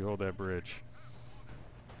thing. You hold that bridge.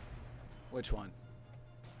 Which one?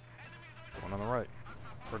 The one on the right.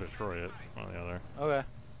 Or destroy it. One or the other. Okay.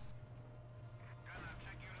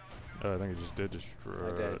 I think it just did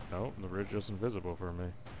destroy I did. it. Nope, the bridge is invisible for me.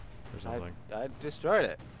 Or something. I destroyed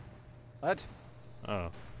it. What? Oh.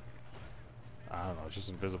 I don't know, it's just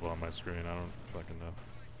invisible on my screen. I don't fucking know.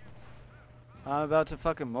 I'm about to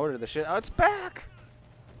fucking mortar the shit. Oh, it's back!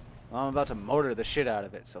 Well, I'm about to mortar the shit out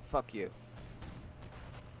of it, so fuck you.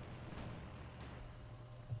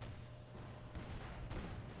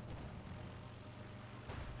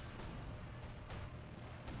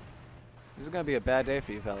 This is gonna be a bad day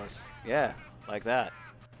for you fellas. Yeah, like that.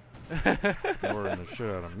 Mortaring the shit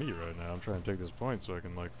out of me right now. I'm trying to take this point so I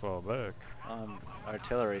can, like, fall back.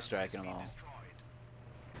 Artillery striking them all.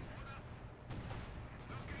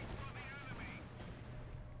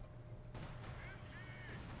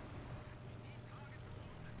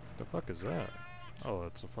 The fuck is that? Oh,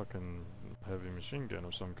 it's a fucking heavy machine gun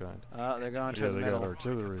of some kind. They're going to Yeah, the they middle. got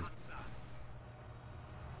artillery.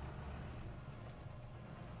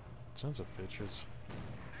 Sons of bitches.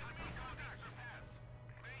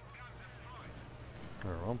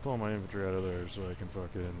 Alright, well, I'm pulling my infantry out of there so I can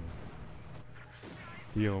fucking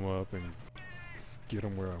heal them up and get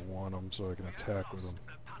them where I want them so I can attack with them.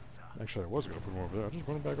 Actually, I was going to put them over there. I'll just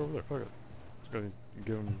put them back over there. Fuck it. Just gotta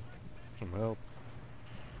give them some help.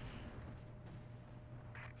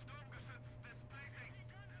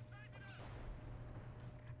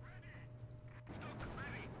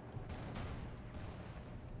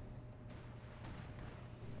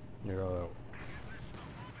 Yeah,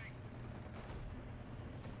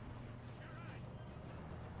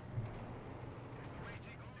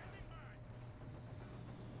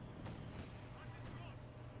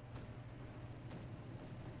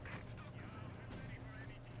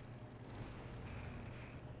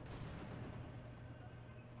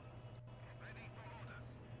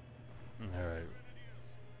 Alright.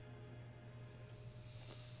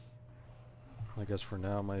 I guess for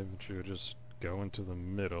now my infantry will just go into the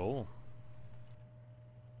middle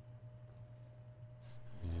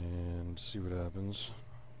and see what happens.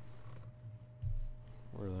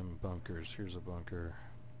 Where are them bunkers? Here's a bunker.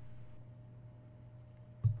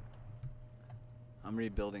 I'm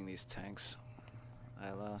rebuilding these tanks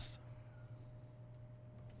I lost.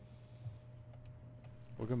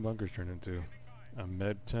 What can bunkers turn into? A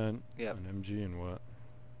med tent, Yep. an MG, and what?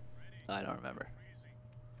 I don't remember.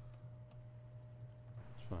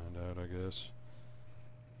 Let's find out, I guess.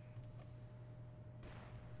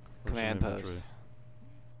 Where's Command some infantry? post.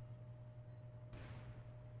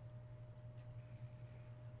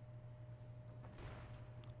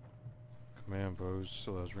 Command post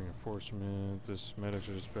allows reinforcements. This medics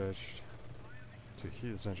are dispatched to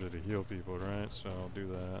heal, essentially to heal people, right? So I'll do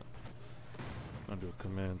that. I'll do a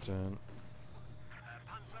command tent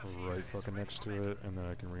right fucking next to it, and then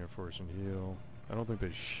I can reinforce and heal. I don't think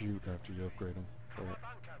they shoot after you upgrade them. Our But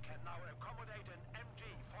bunker can now accommodate an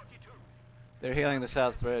MG-42. They're healing the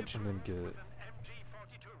south bridge. and then get. With an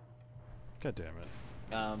MG-42. God damn it!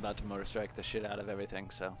 I'm about to motor strike the shit out of everything,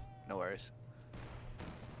 so no worries.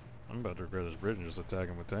 I'm about to repair this bridge and just attack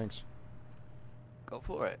them with tanks. Go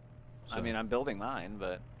for it. I So- mean, I'm building mine,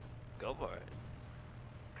 but go for it.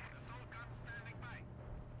 Assault guns standing by.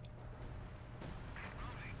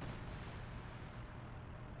 Rolling.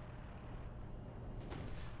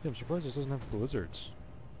 Yeah, I'm surprised this doesn't have blizzards.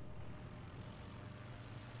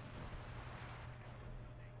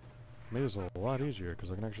 Made this a lot easier because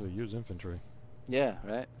I can actually use infantry. Yeah,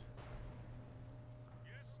 right?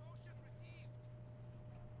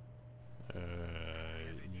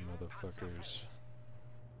 Motherfuckers.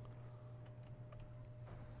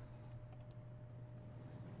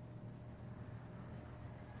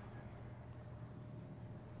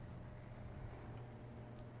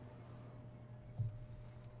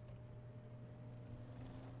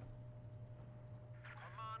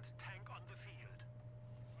 Command tank on the field.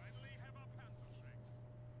 Finally have our Panzerschrecks.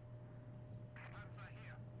 Panzer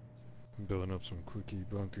here. I'm building up some quickie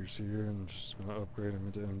bunkers here. I'm just gonna upgrade them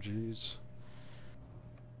into MGs.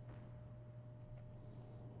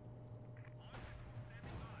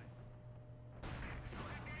 Standing by. Shall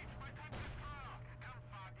engage my tank destroyer.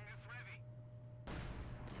 Kampfwagen is ready.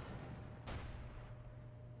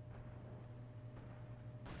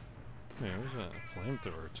 Yeah, where's that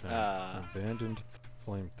flamethrower tank? Ah. Abandoned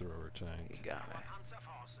flamethrower You tank. got me. Our Panzer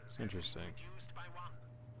forces have been Interesting. reduced by 1.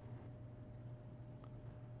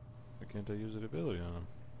 Why can't I use that ability on him?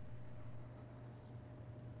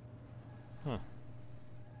 Huh.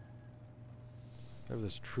 I have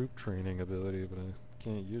this troop training ability, but I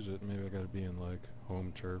can't use it. Maybe I gotta be in like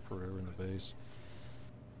home turf or whatever in the base.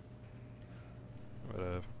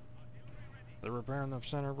 But they're repairing the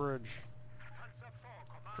center bridge. Panzer IV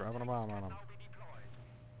command Dropping a tanks bomb can on 'em. now be deployed.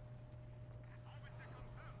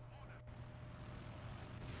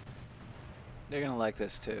 They're gonna like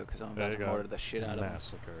this too, because I'm about They to got mortar the shit out of them.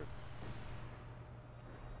 massacred.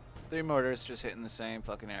 3 mortars just hitting the same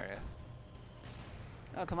fucking area.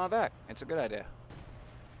 Oh, come on back. It's a good idea.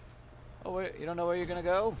 Oh, wait, you don't know where you're gonna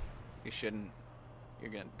go? You shouldn't.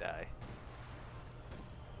 You're gonna die.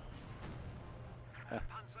 Huh.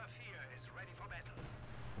 Panzer IV is ready for battle.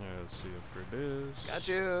 Yeah, let's see upgrade this. Got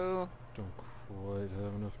you! Don't quite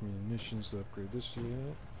have enough munitions to upgrade this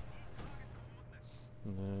yet.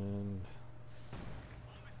 And then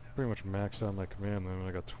pretty much maxed out my command limit.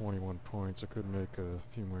 I got 21 points. I could make a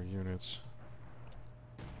few more units.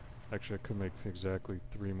 Actually, I could make exactly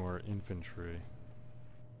 3 more infantry.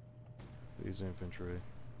 These infantry.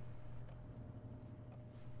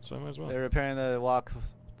 So I might as well. They're repairing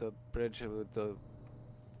the bridge with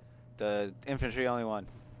the infantry only one.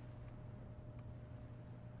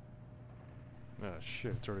 Ah,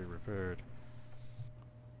 shit, it's already repaired.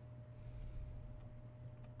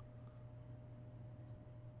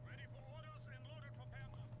 Ready for orders and loaded for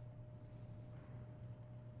Panzer.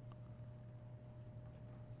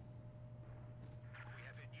 We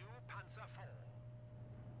have a new Panzer IV.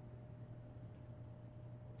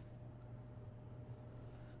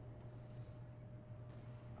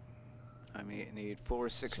 I need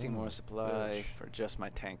 460 Son more of a supply bitch. for just my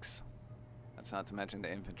tanks. That's not to mention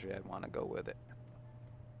the infantry I'd want to go with it.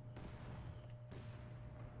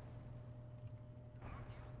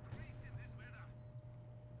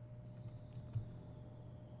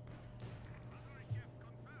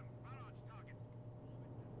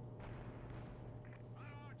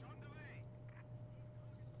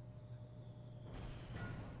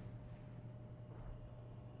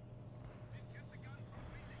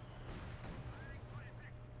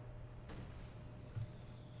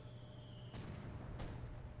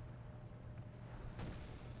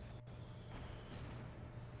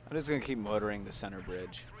 I'm just gonna keep motoring the center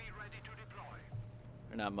bridge. Three ready to deploy.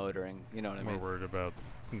 Or not motoring, you know what I I'm more mean. worried about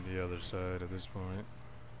the other side at this point.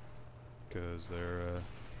 Because they're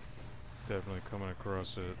definitely coming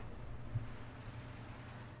across it.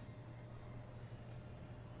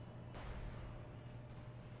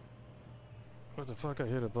 What the fuck? I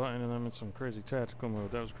hit a button and I'm in some crazy tactical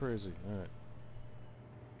mode. That was crazy. Alright.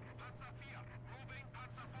 Panzer IV, moving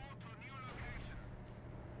Panzer IV to new location.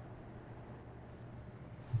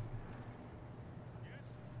 Yes.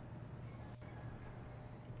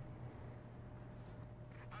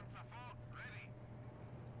 Panzer IV, ready.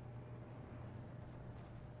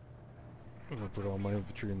 I'm gonna put all my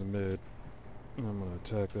infantry in the mid. And I'm gonna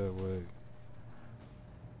attack that way.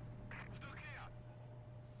 Look here.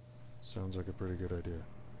 Sounds like a pretty good idea.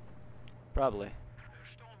 Probably. The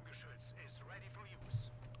Sturmgeschütz is ready for use.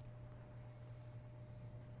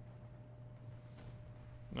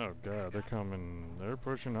 Oh god, they're coming. They're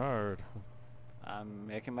pushing hard. I'm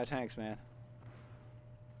making my tanks, man.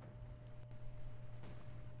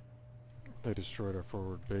 They destroyed our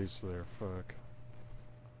forward base there. Fuck.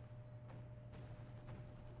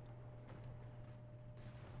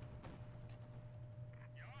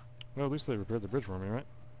 Well, at least they repaired the bridge for me, right?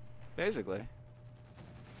 Basically.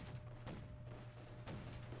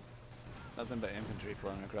 Nothing but infantry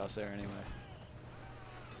flowing across there anyway.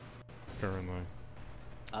 Currently.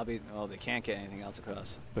 Well, they can't get anything else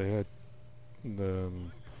across. They had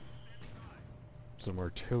some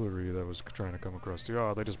artillery that was trying to come across the...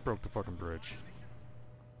 Oh, they just broke the fucking bridge.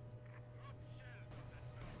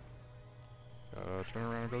 Turn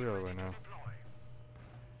around and go the other way now.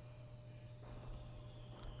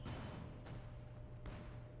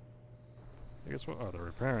 I guess what? Oh, they're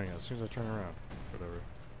repairing it as soon as I turn around. Whatever.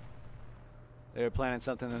 They were planning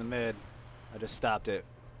something in the mid. I just stopped it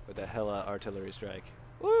with a hella artillery strike.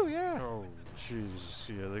 Woo, yeah! Oh, jeez.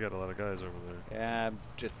 Yeah, they got a lot of guys over there. Yeah, I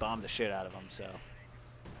just bombed the shit out of them, so.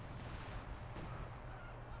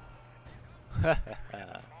 Forward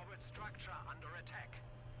structure under attack.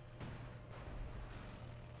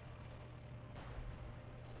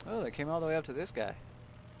 Oh, they came all the way up to this guy.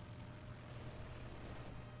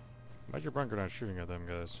 Why's your bunker not shooting at them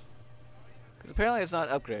guys? Because apparently it's not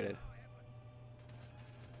upgraded.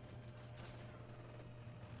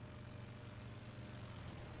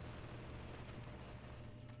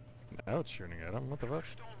 Now it's shooting at them. What the fuck?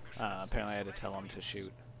 Apparently I had to tell them to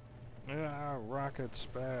shoot. Yeah, rockets.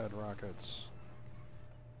 Bad rockets.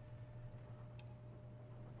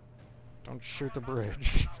 Don't shoot the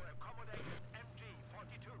bridge.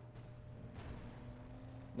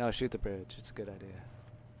 No, shoot the bridge. It's a good idea.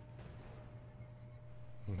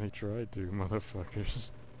 They tried to,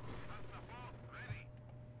 motherfuckers.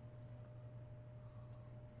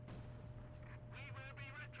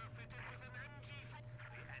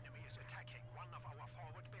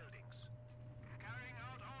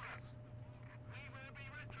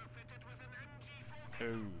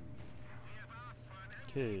 Oh.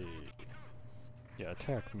 Okay. Yeah,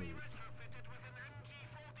 attack move.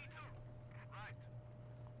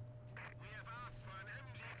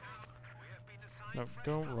 No,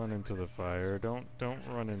 don't run into the fire. Don't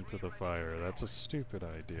run into the fire. That's a stupid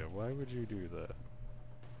idea. Why would you do that?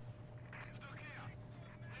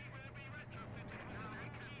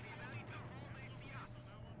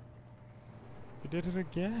 You did it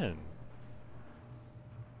again.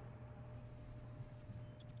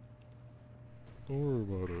 Don't worry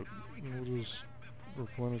about it. We'll just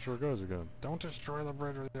replenish our guys again. Don't destroy the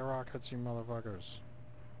bridge with your rockets, you motherfuckers.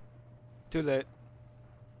 Too late.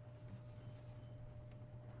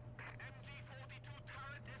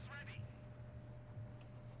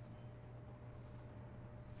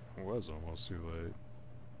 It was almost too late.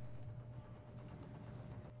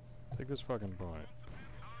 Take this fucking point.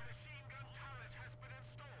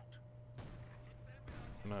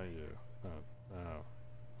 Not you. No.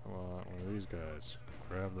 I want one of these guys.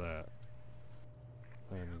 Grab that.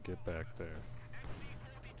 And get back there.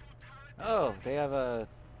 Oh, they have a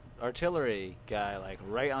artillery guy like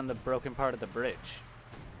right on the broken part of the bridge.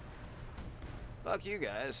 Fuck you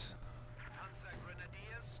guys.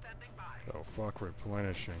 Oh fuck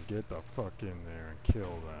replenishing. Get the fuck in there and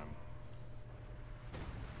kill them.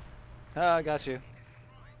 Oh, I got you.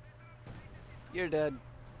 You're dead.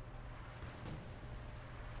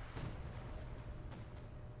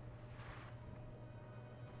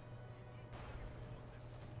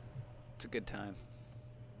 It's a good time.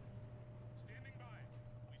 Standing by.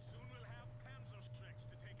 We soon will have Panzerstrecks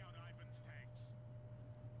to take out Ivan's tanks.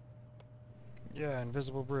 Yeah,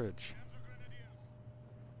 invisible bridge. Panzer Grenadiers.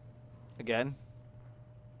 Again?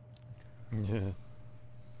 Yeah.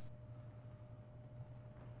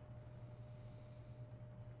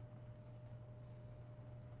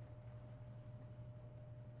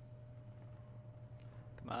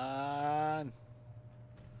 Come on.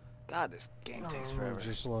 God, this game takes forever. I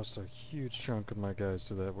just lost a huge chunk of my guys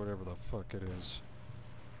to that, whatever the fuck it is.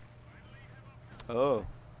 Oh.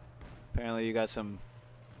 Apparently you got some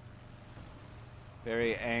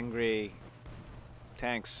very angry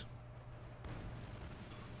tanks.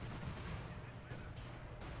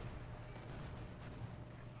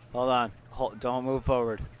 Hold on. Don't move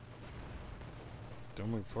forward. Don't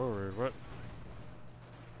move forward. What?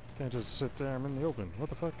 Can't just sit there. I'm in the open. What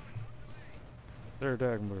the fuck? They're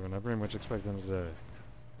dag moving. I pretty much expect them to die. We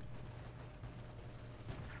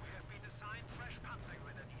have been assigned fresh Panzer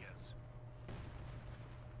Grenadiers.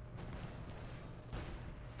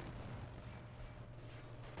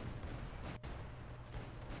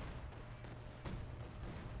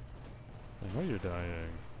 I know you're dying.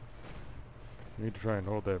 You need to try and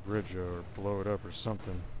hold that bridge or blow it up or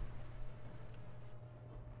something.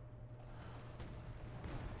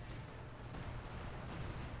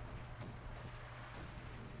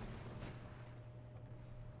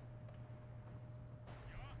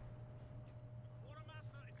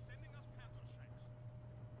 Quartermaster is sending us Panzer shanks.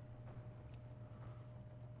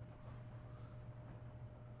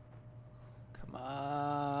 Come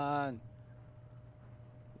on.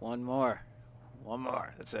 One more. One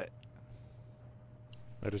more. That's it.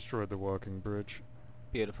 I destroyed the walking bridge.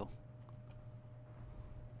 Beautiful.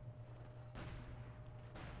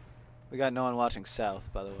 We got no one watching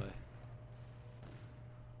south, by the way.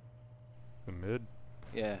 The mid?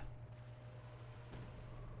 Yeah.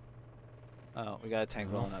 Oh, we got a tank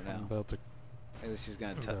rolling up I'm now. about to. At least he's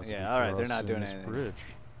gonna. about to be Yeah. All right. They're not crossing doing this anything. bridge.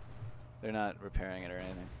 They're not repairing it or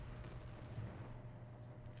anything.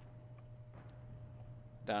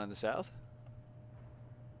 Down in the south?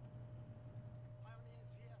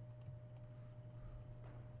 Pioneers here.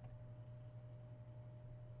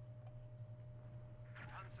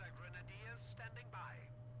 Panzer Grenadiers standing by.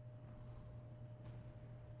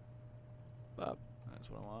 Bob. That's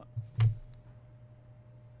what I want.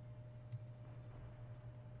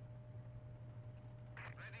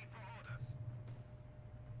 Ready for orders.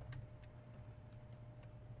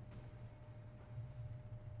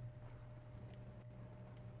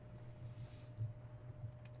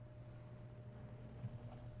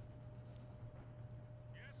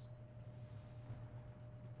 Yes.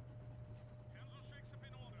 Panzer shanks have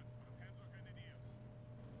been ordered for the Panzer Grenadiers.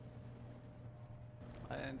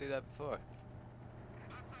 I didn't do that before.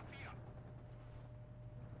 Panzer 4.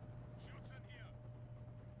 Schützen here.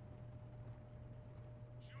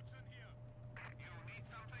 Schützen here. You need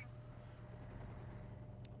something?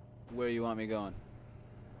 Where you want me going?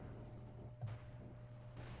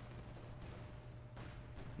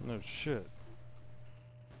 No shit.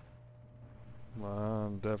 Well,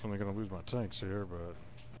 I'm definitely gonna lose my tanks here, but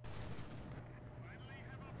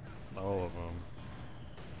all of them.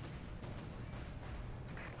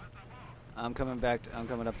 I'm coming back. I'm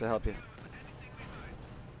coming up to help you.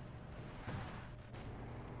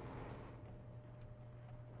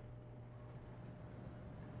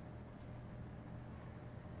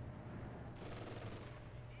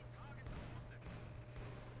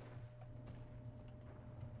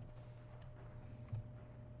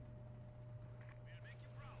 We'll make you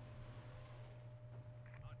proud.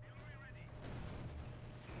 Artillery ready.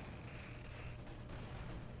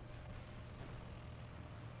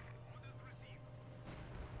 Orders received.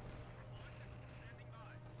 Bulletin standing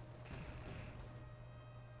by.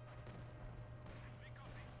 We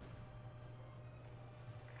copy.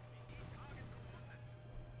 We need target coordinates.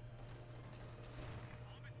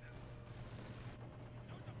 Orbit them.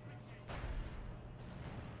 Don't appreciate.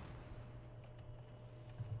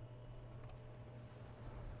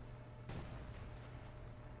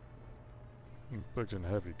 Inflicting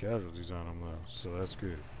heavy casualties on them though, so that's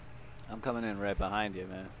good. I'm coming in right behind you,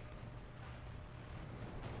 man.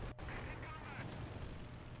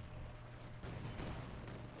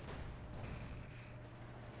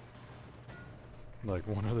 Like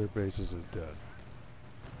one of their bases is dead.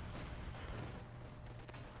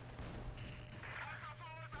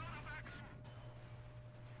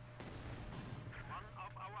 One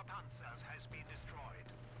of our panzers has been destroyed.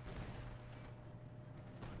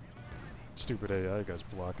 Stupid AI guys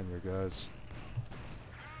blocking your guys.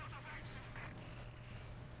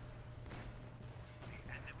 The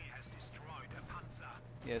enemy has destroyed a panzer.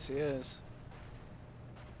 Yes, he is.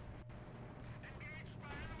 Engaged by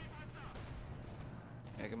enemy panzer.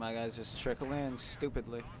 Making my guys just trickle in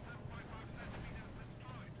stupidly. 7.5 centimeters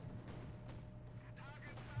destroyed.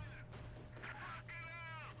 Target silence.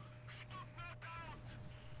 Stop knocked out.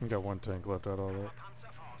 We got one tank left out of all Our that.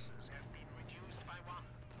 panzer forces have been reduced by one.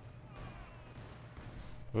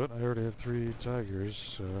 But I already have 3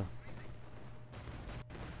 Tigers, so...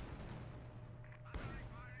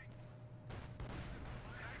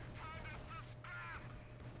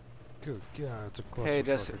 Good God, it's a Hey,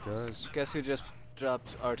 clusterfucker, guys. guess who just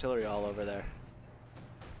dropped artillery all over there?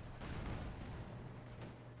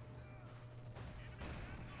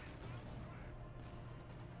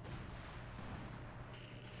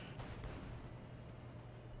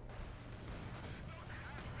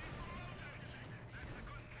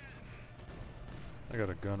 I got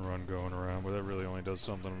a gun run going around, but that really only does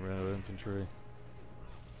something with infantry.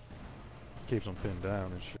 Keeps them pinned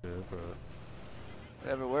down and shit, but...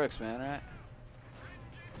 Whatever works, man, right?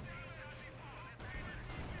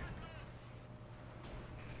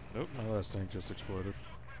 Nope, my last tank just exploded.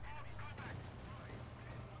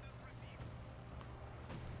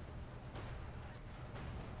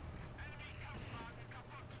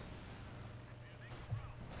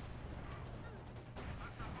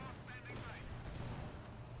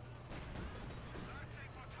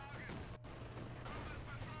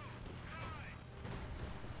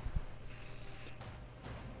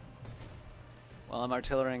 Well, I'm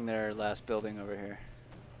artillerying their last building over here.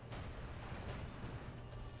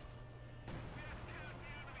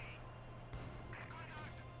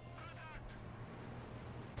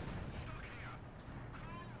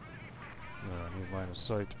 No, I need line of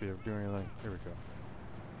sight to be able to do anything. Here we go.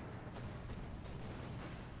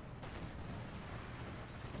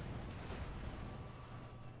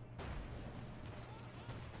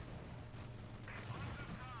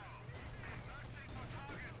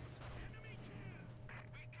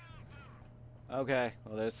 Okay,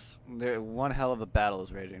 well one hell of a battle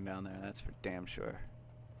is raging down there, that's for damn sure.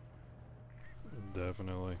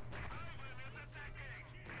 Definitely.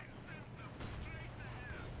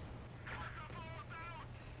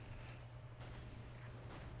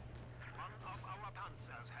 One of our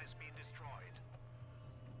panzers has been destroyed.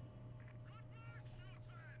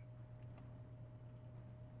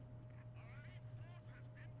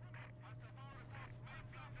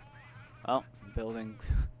 Oh, building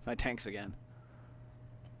my tanks again.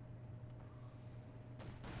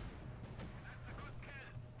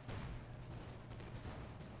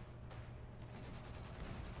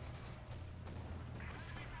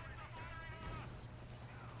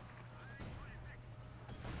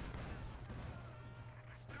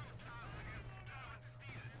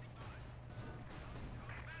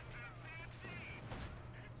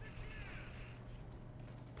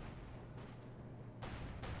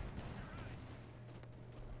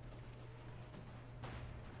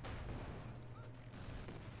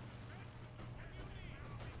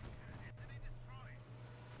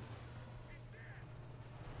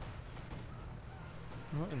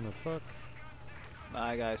 What in the fuck?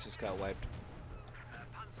 My guys just got wiped.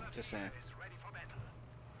 Panzer Just saying. is ready for battle.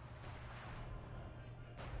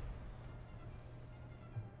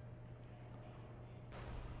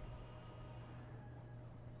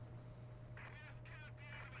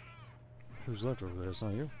 Who's left over there? It's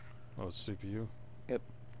not you? Oh, it's CPU. Yep.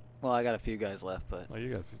 Well, I got a few guys left, but Oh,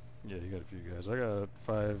 you got yeah, you got a few guys. I got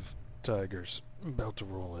 5 Tigers about to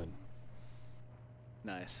roll in.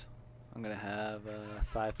 nice. I'm gonna have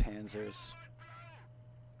 5 Panzers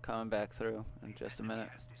coming back through in just a minute.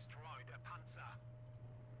 Has destroyed a panzer.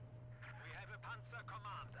 We have a panzer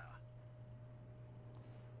commander.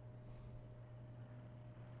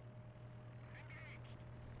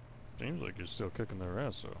 Seems like you're still kicking their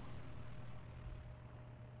ass, though.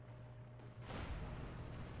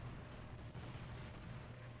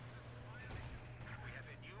 We have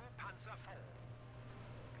a new Panzer IV.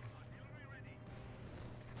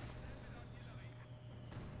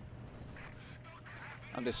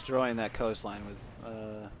 I'm destroying that coastline with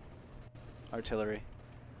artillery.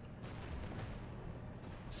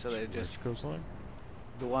 So they just Which coastline?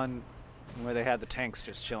 the one where they had the tanks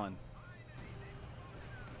just chilling.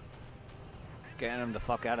 Getting them the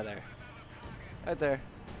fuck out of there. Right there.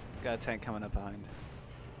 Got a tank coming up behind.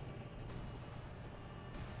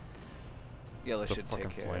 Yellow The should fucking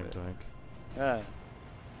take care flame of it. tank. Yeah.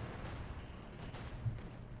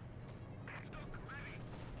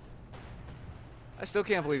 I still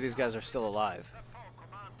can't believe these guys are still alive. The 4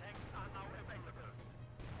 command tanks are now available.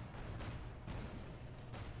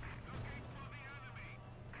 Looking for the enemy.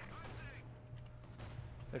 Hunting.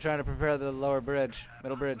 They're trying to prepare the lower bridge,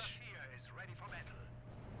 middle bridge. Panzer IV is ready for battle.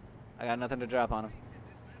 I got nothing to drop on them.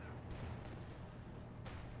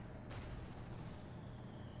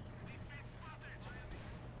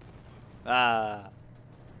 Ah.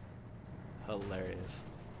 Hilarious.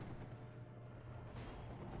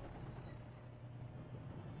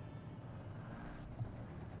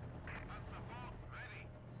 Panzer IV ready.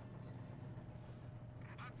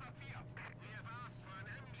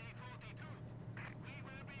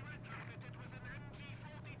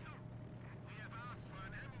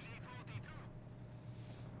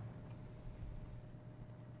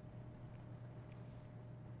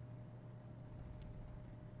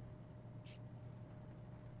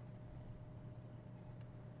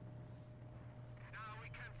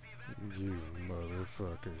 You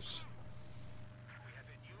motherfuckers. We have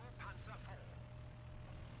a new Panzer IV.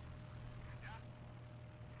 Yeah.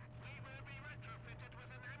 We will be retrofitted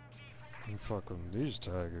with an MG40. I'm fucking these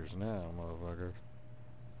tigers now, motherfucker.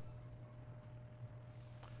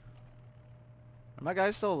 Are my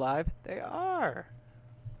guys still alive? They are.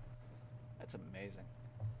 That's amazing.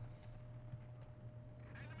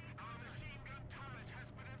 Our machine gun turret has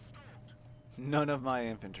been installed. None of my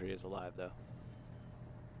infantry is alive though.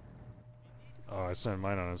 Oh, I sent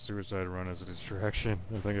mine on a suicide run as a distraction.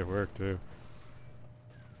 I think it worked too.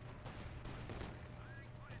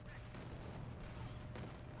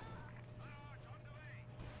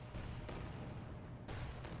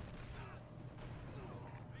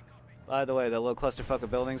 By the way, the little clusterfuck of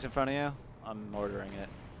buildings in front of you, I'm mortaring it.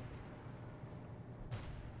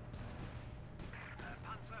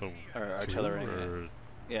 The Or two, artillerying or it.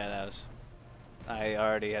 Yeah, that was... I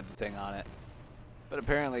already had the thing on it. But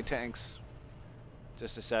apparently tanks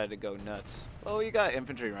just decided to go nuts. Oh, you got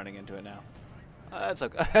infantry running into it now. That's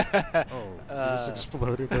okay. Oh, it just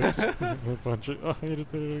exploded like a bunch of... Oh, you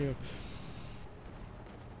just did it again.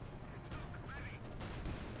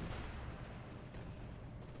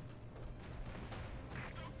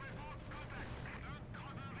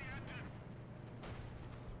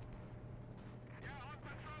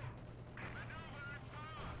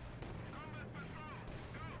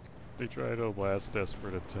 They tried a last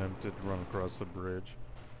desperate attempt to run across the bridge.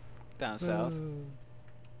 Down south.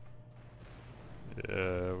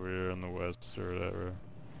 Yeah, we're in the west or whatever.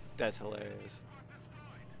 That's hilarious.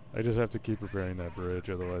 I just have to keep repairing that bridge,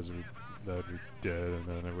 otherwise that would be dead and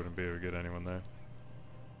then I wouldn't be able to get anyone there.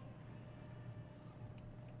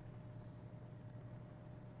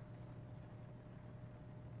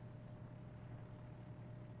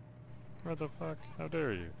 What the fuck? How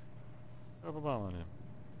dare you? Drop a bomb on him.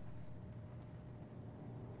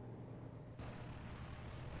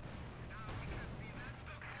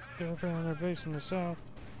 They're repairing their base in the south.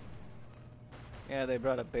 Yeah, they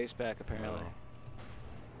brought a base back apparently. Oh.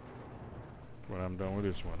 When I'm done with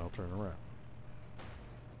this one, I'll turn around.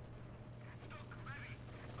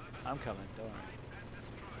 I'm coming, don't worry.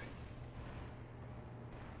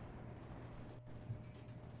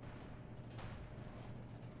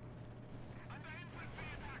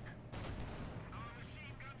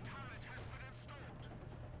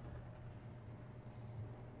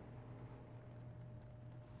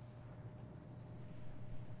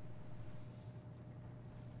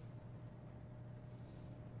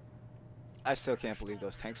 I still can't believe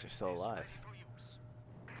those tanks are still alive.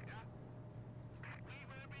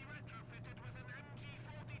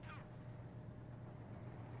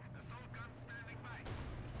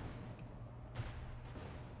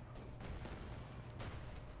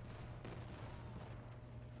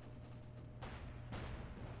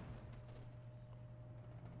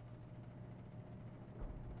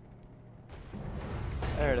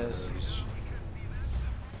 There it is.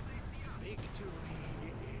 Victory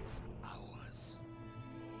is ours.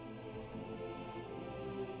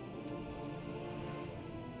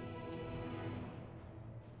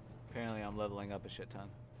 Apparently I'm leveling up a shit ton.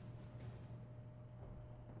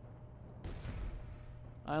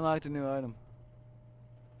 I unlocked a new item.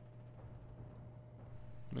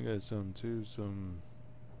 I got some too, some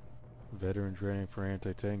veteran training for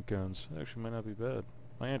anti-tank guns. Actually might not be bad.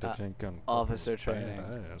 My anti-tank gun Officer was training.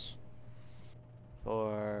 badass.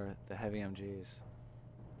 For the heavy MGs.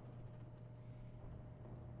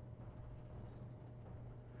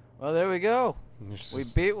 Well, there we go. We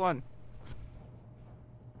beat one.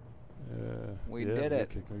 We did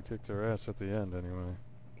it. We kicked their ass at the end anyway.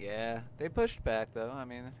 Yeah, they pushed back though. I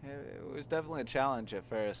mean, it was definitely a challenge at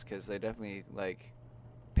first because they definitely like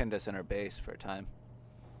pinned us in our base for a time.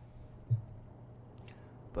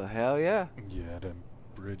 But hell yeah. Yeah, them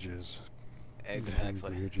bridges.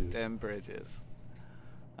 Exactly. Bridges. Them bridges.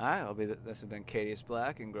 Alright, this has been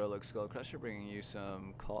KadiusBlack and Grolug Skullcrusher bringing you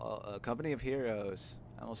some Company of Heroes.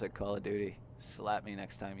 I almost said Call of Duty. Slap me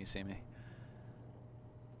next time you see me.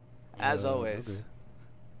 As always, okay.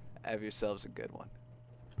 have yourselves a good one.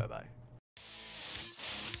 Bye-bye.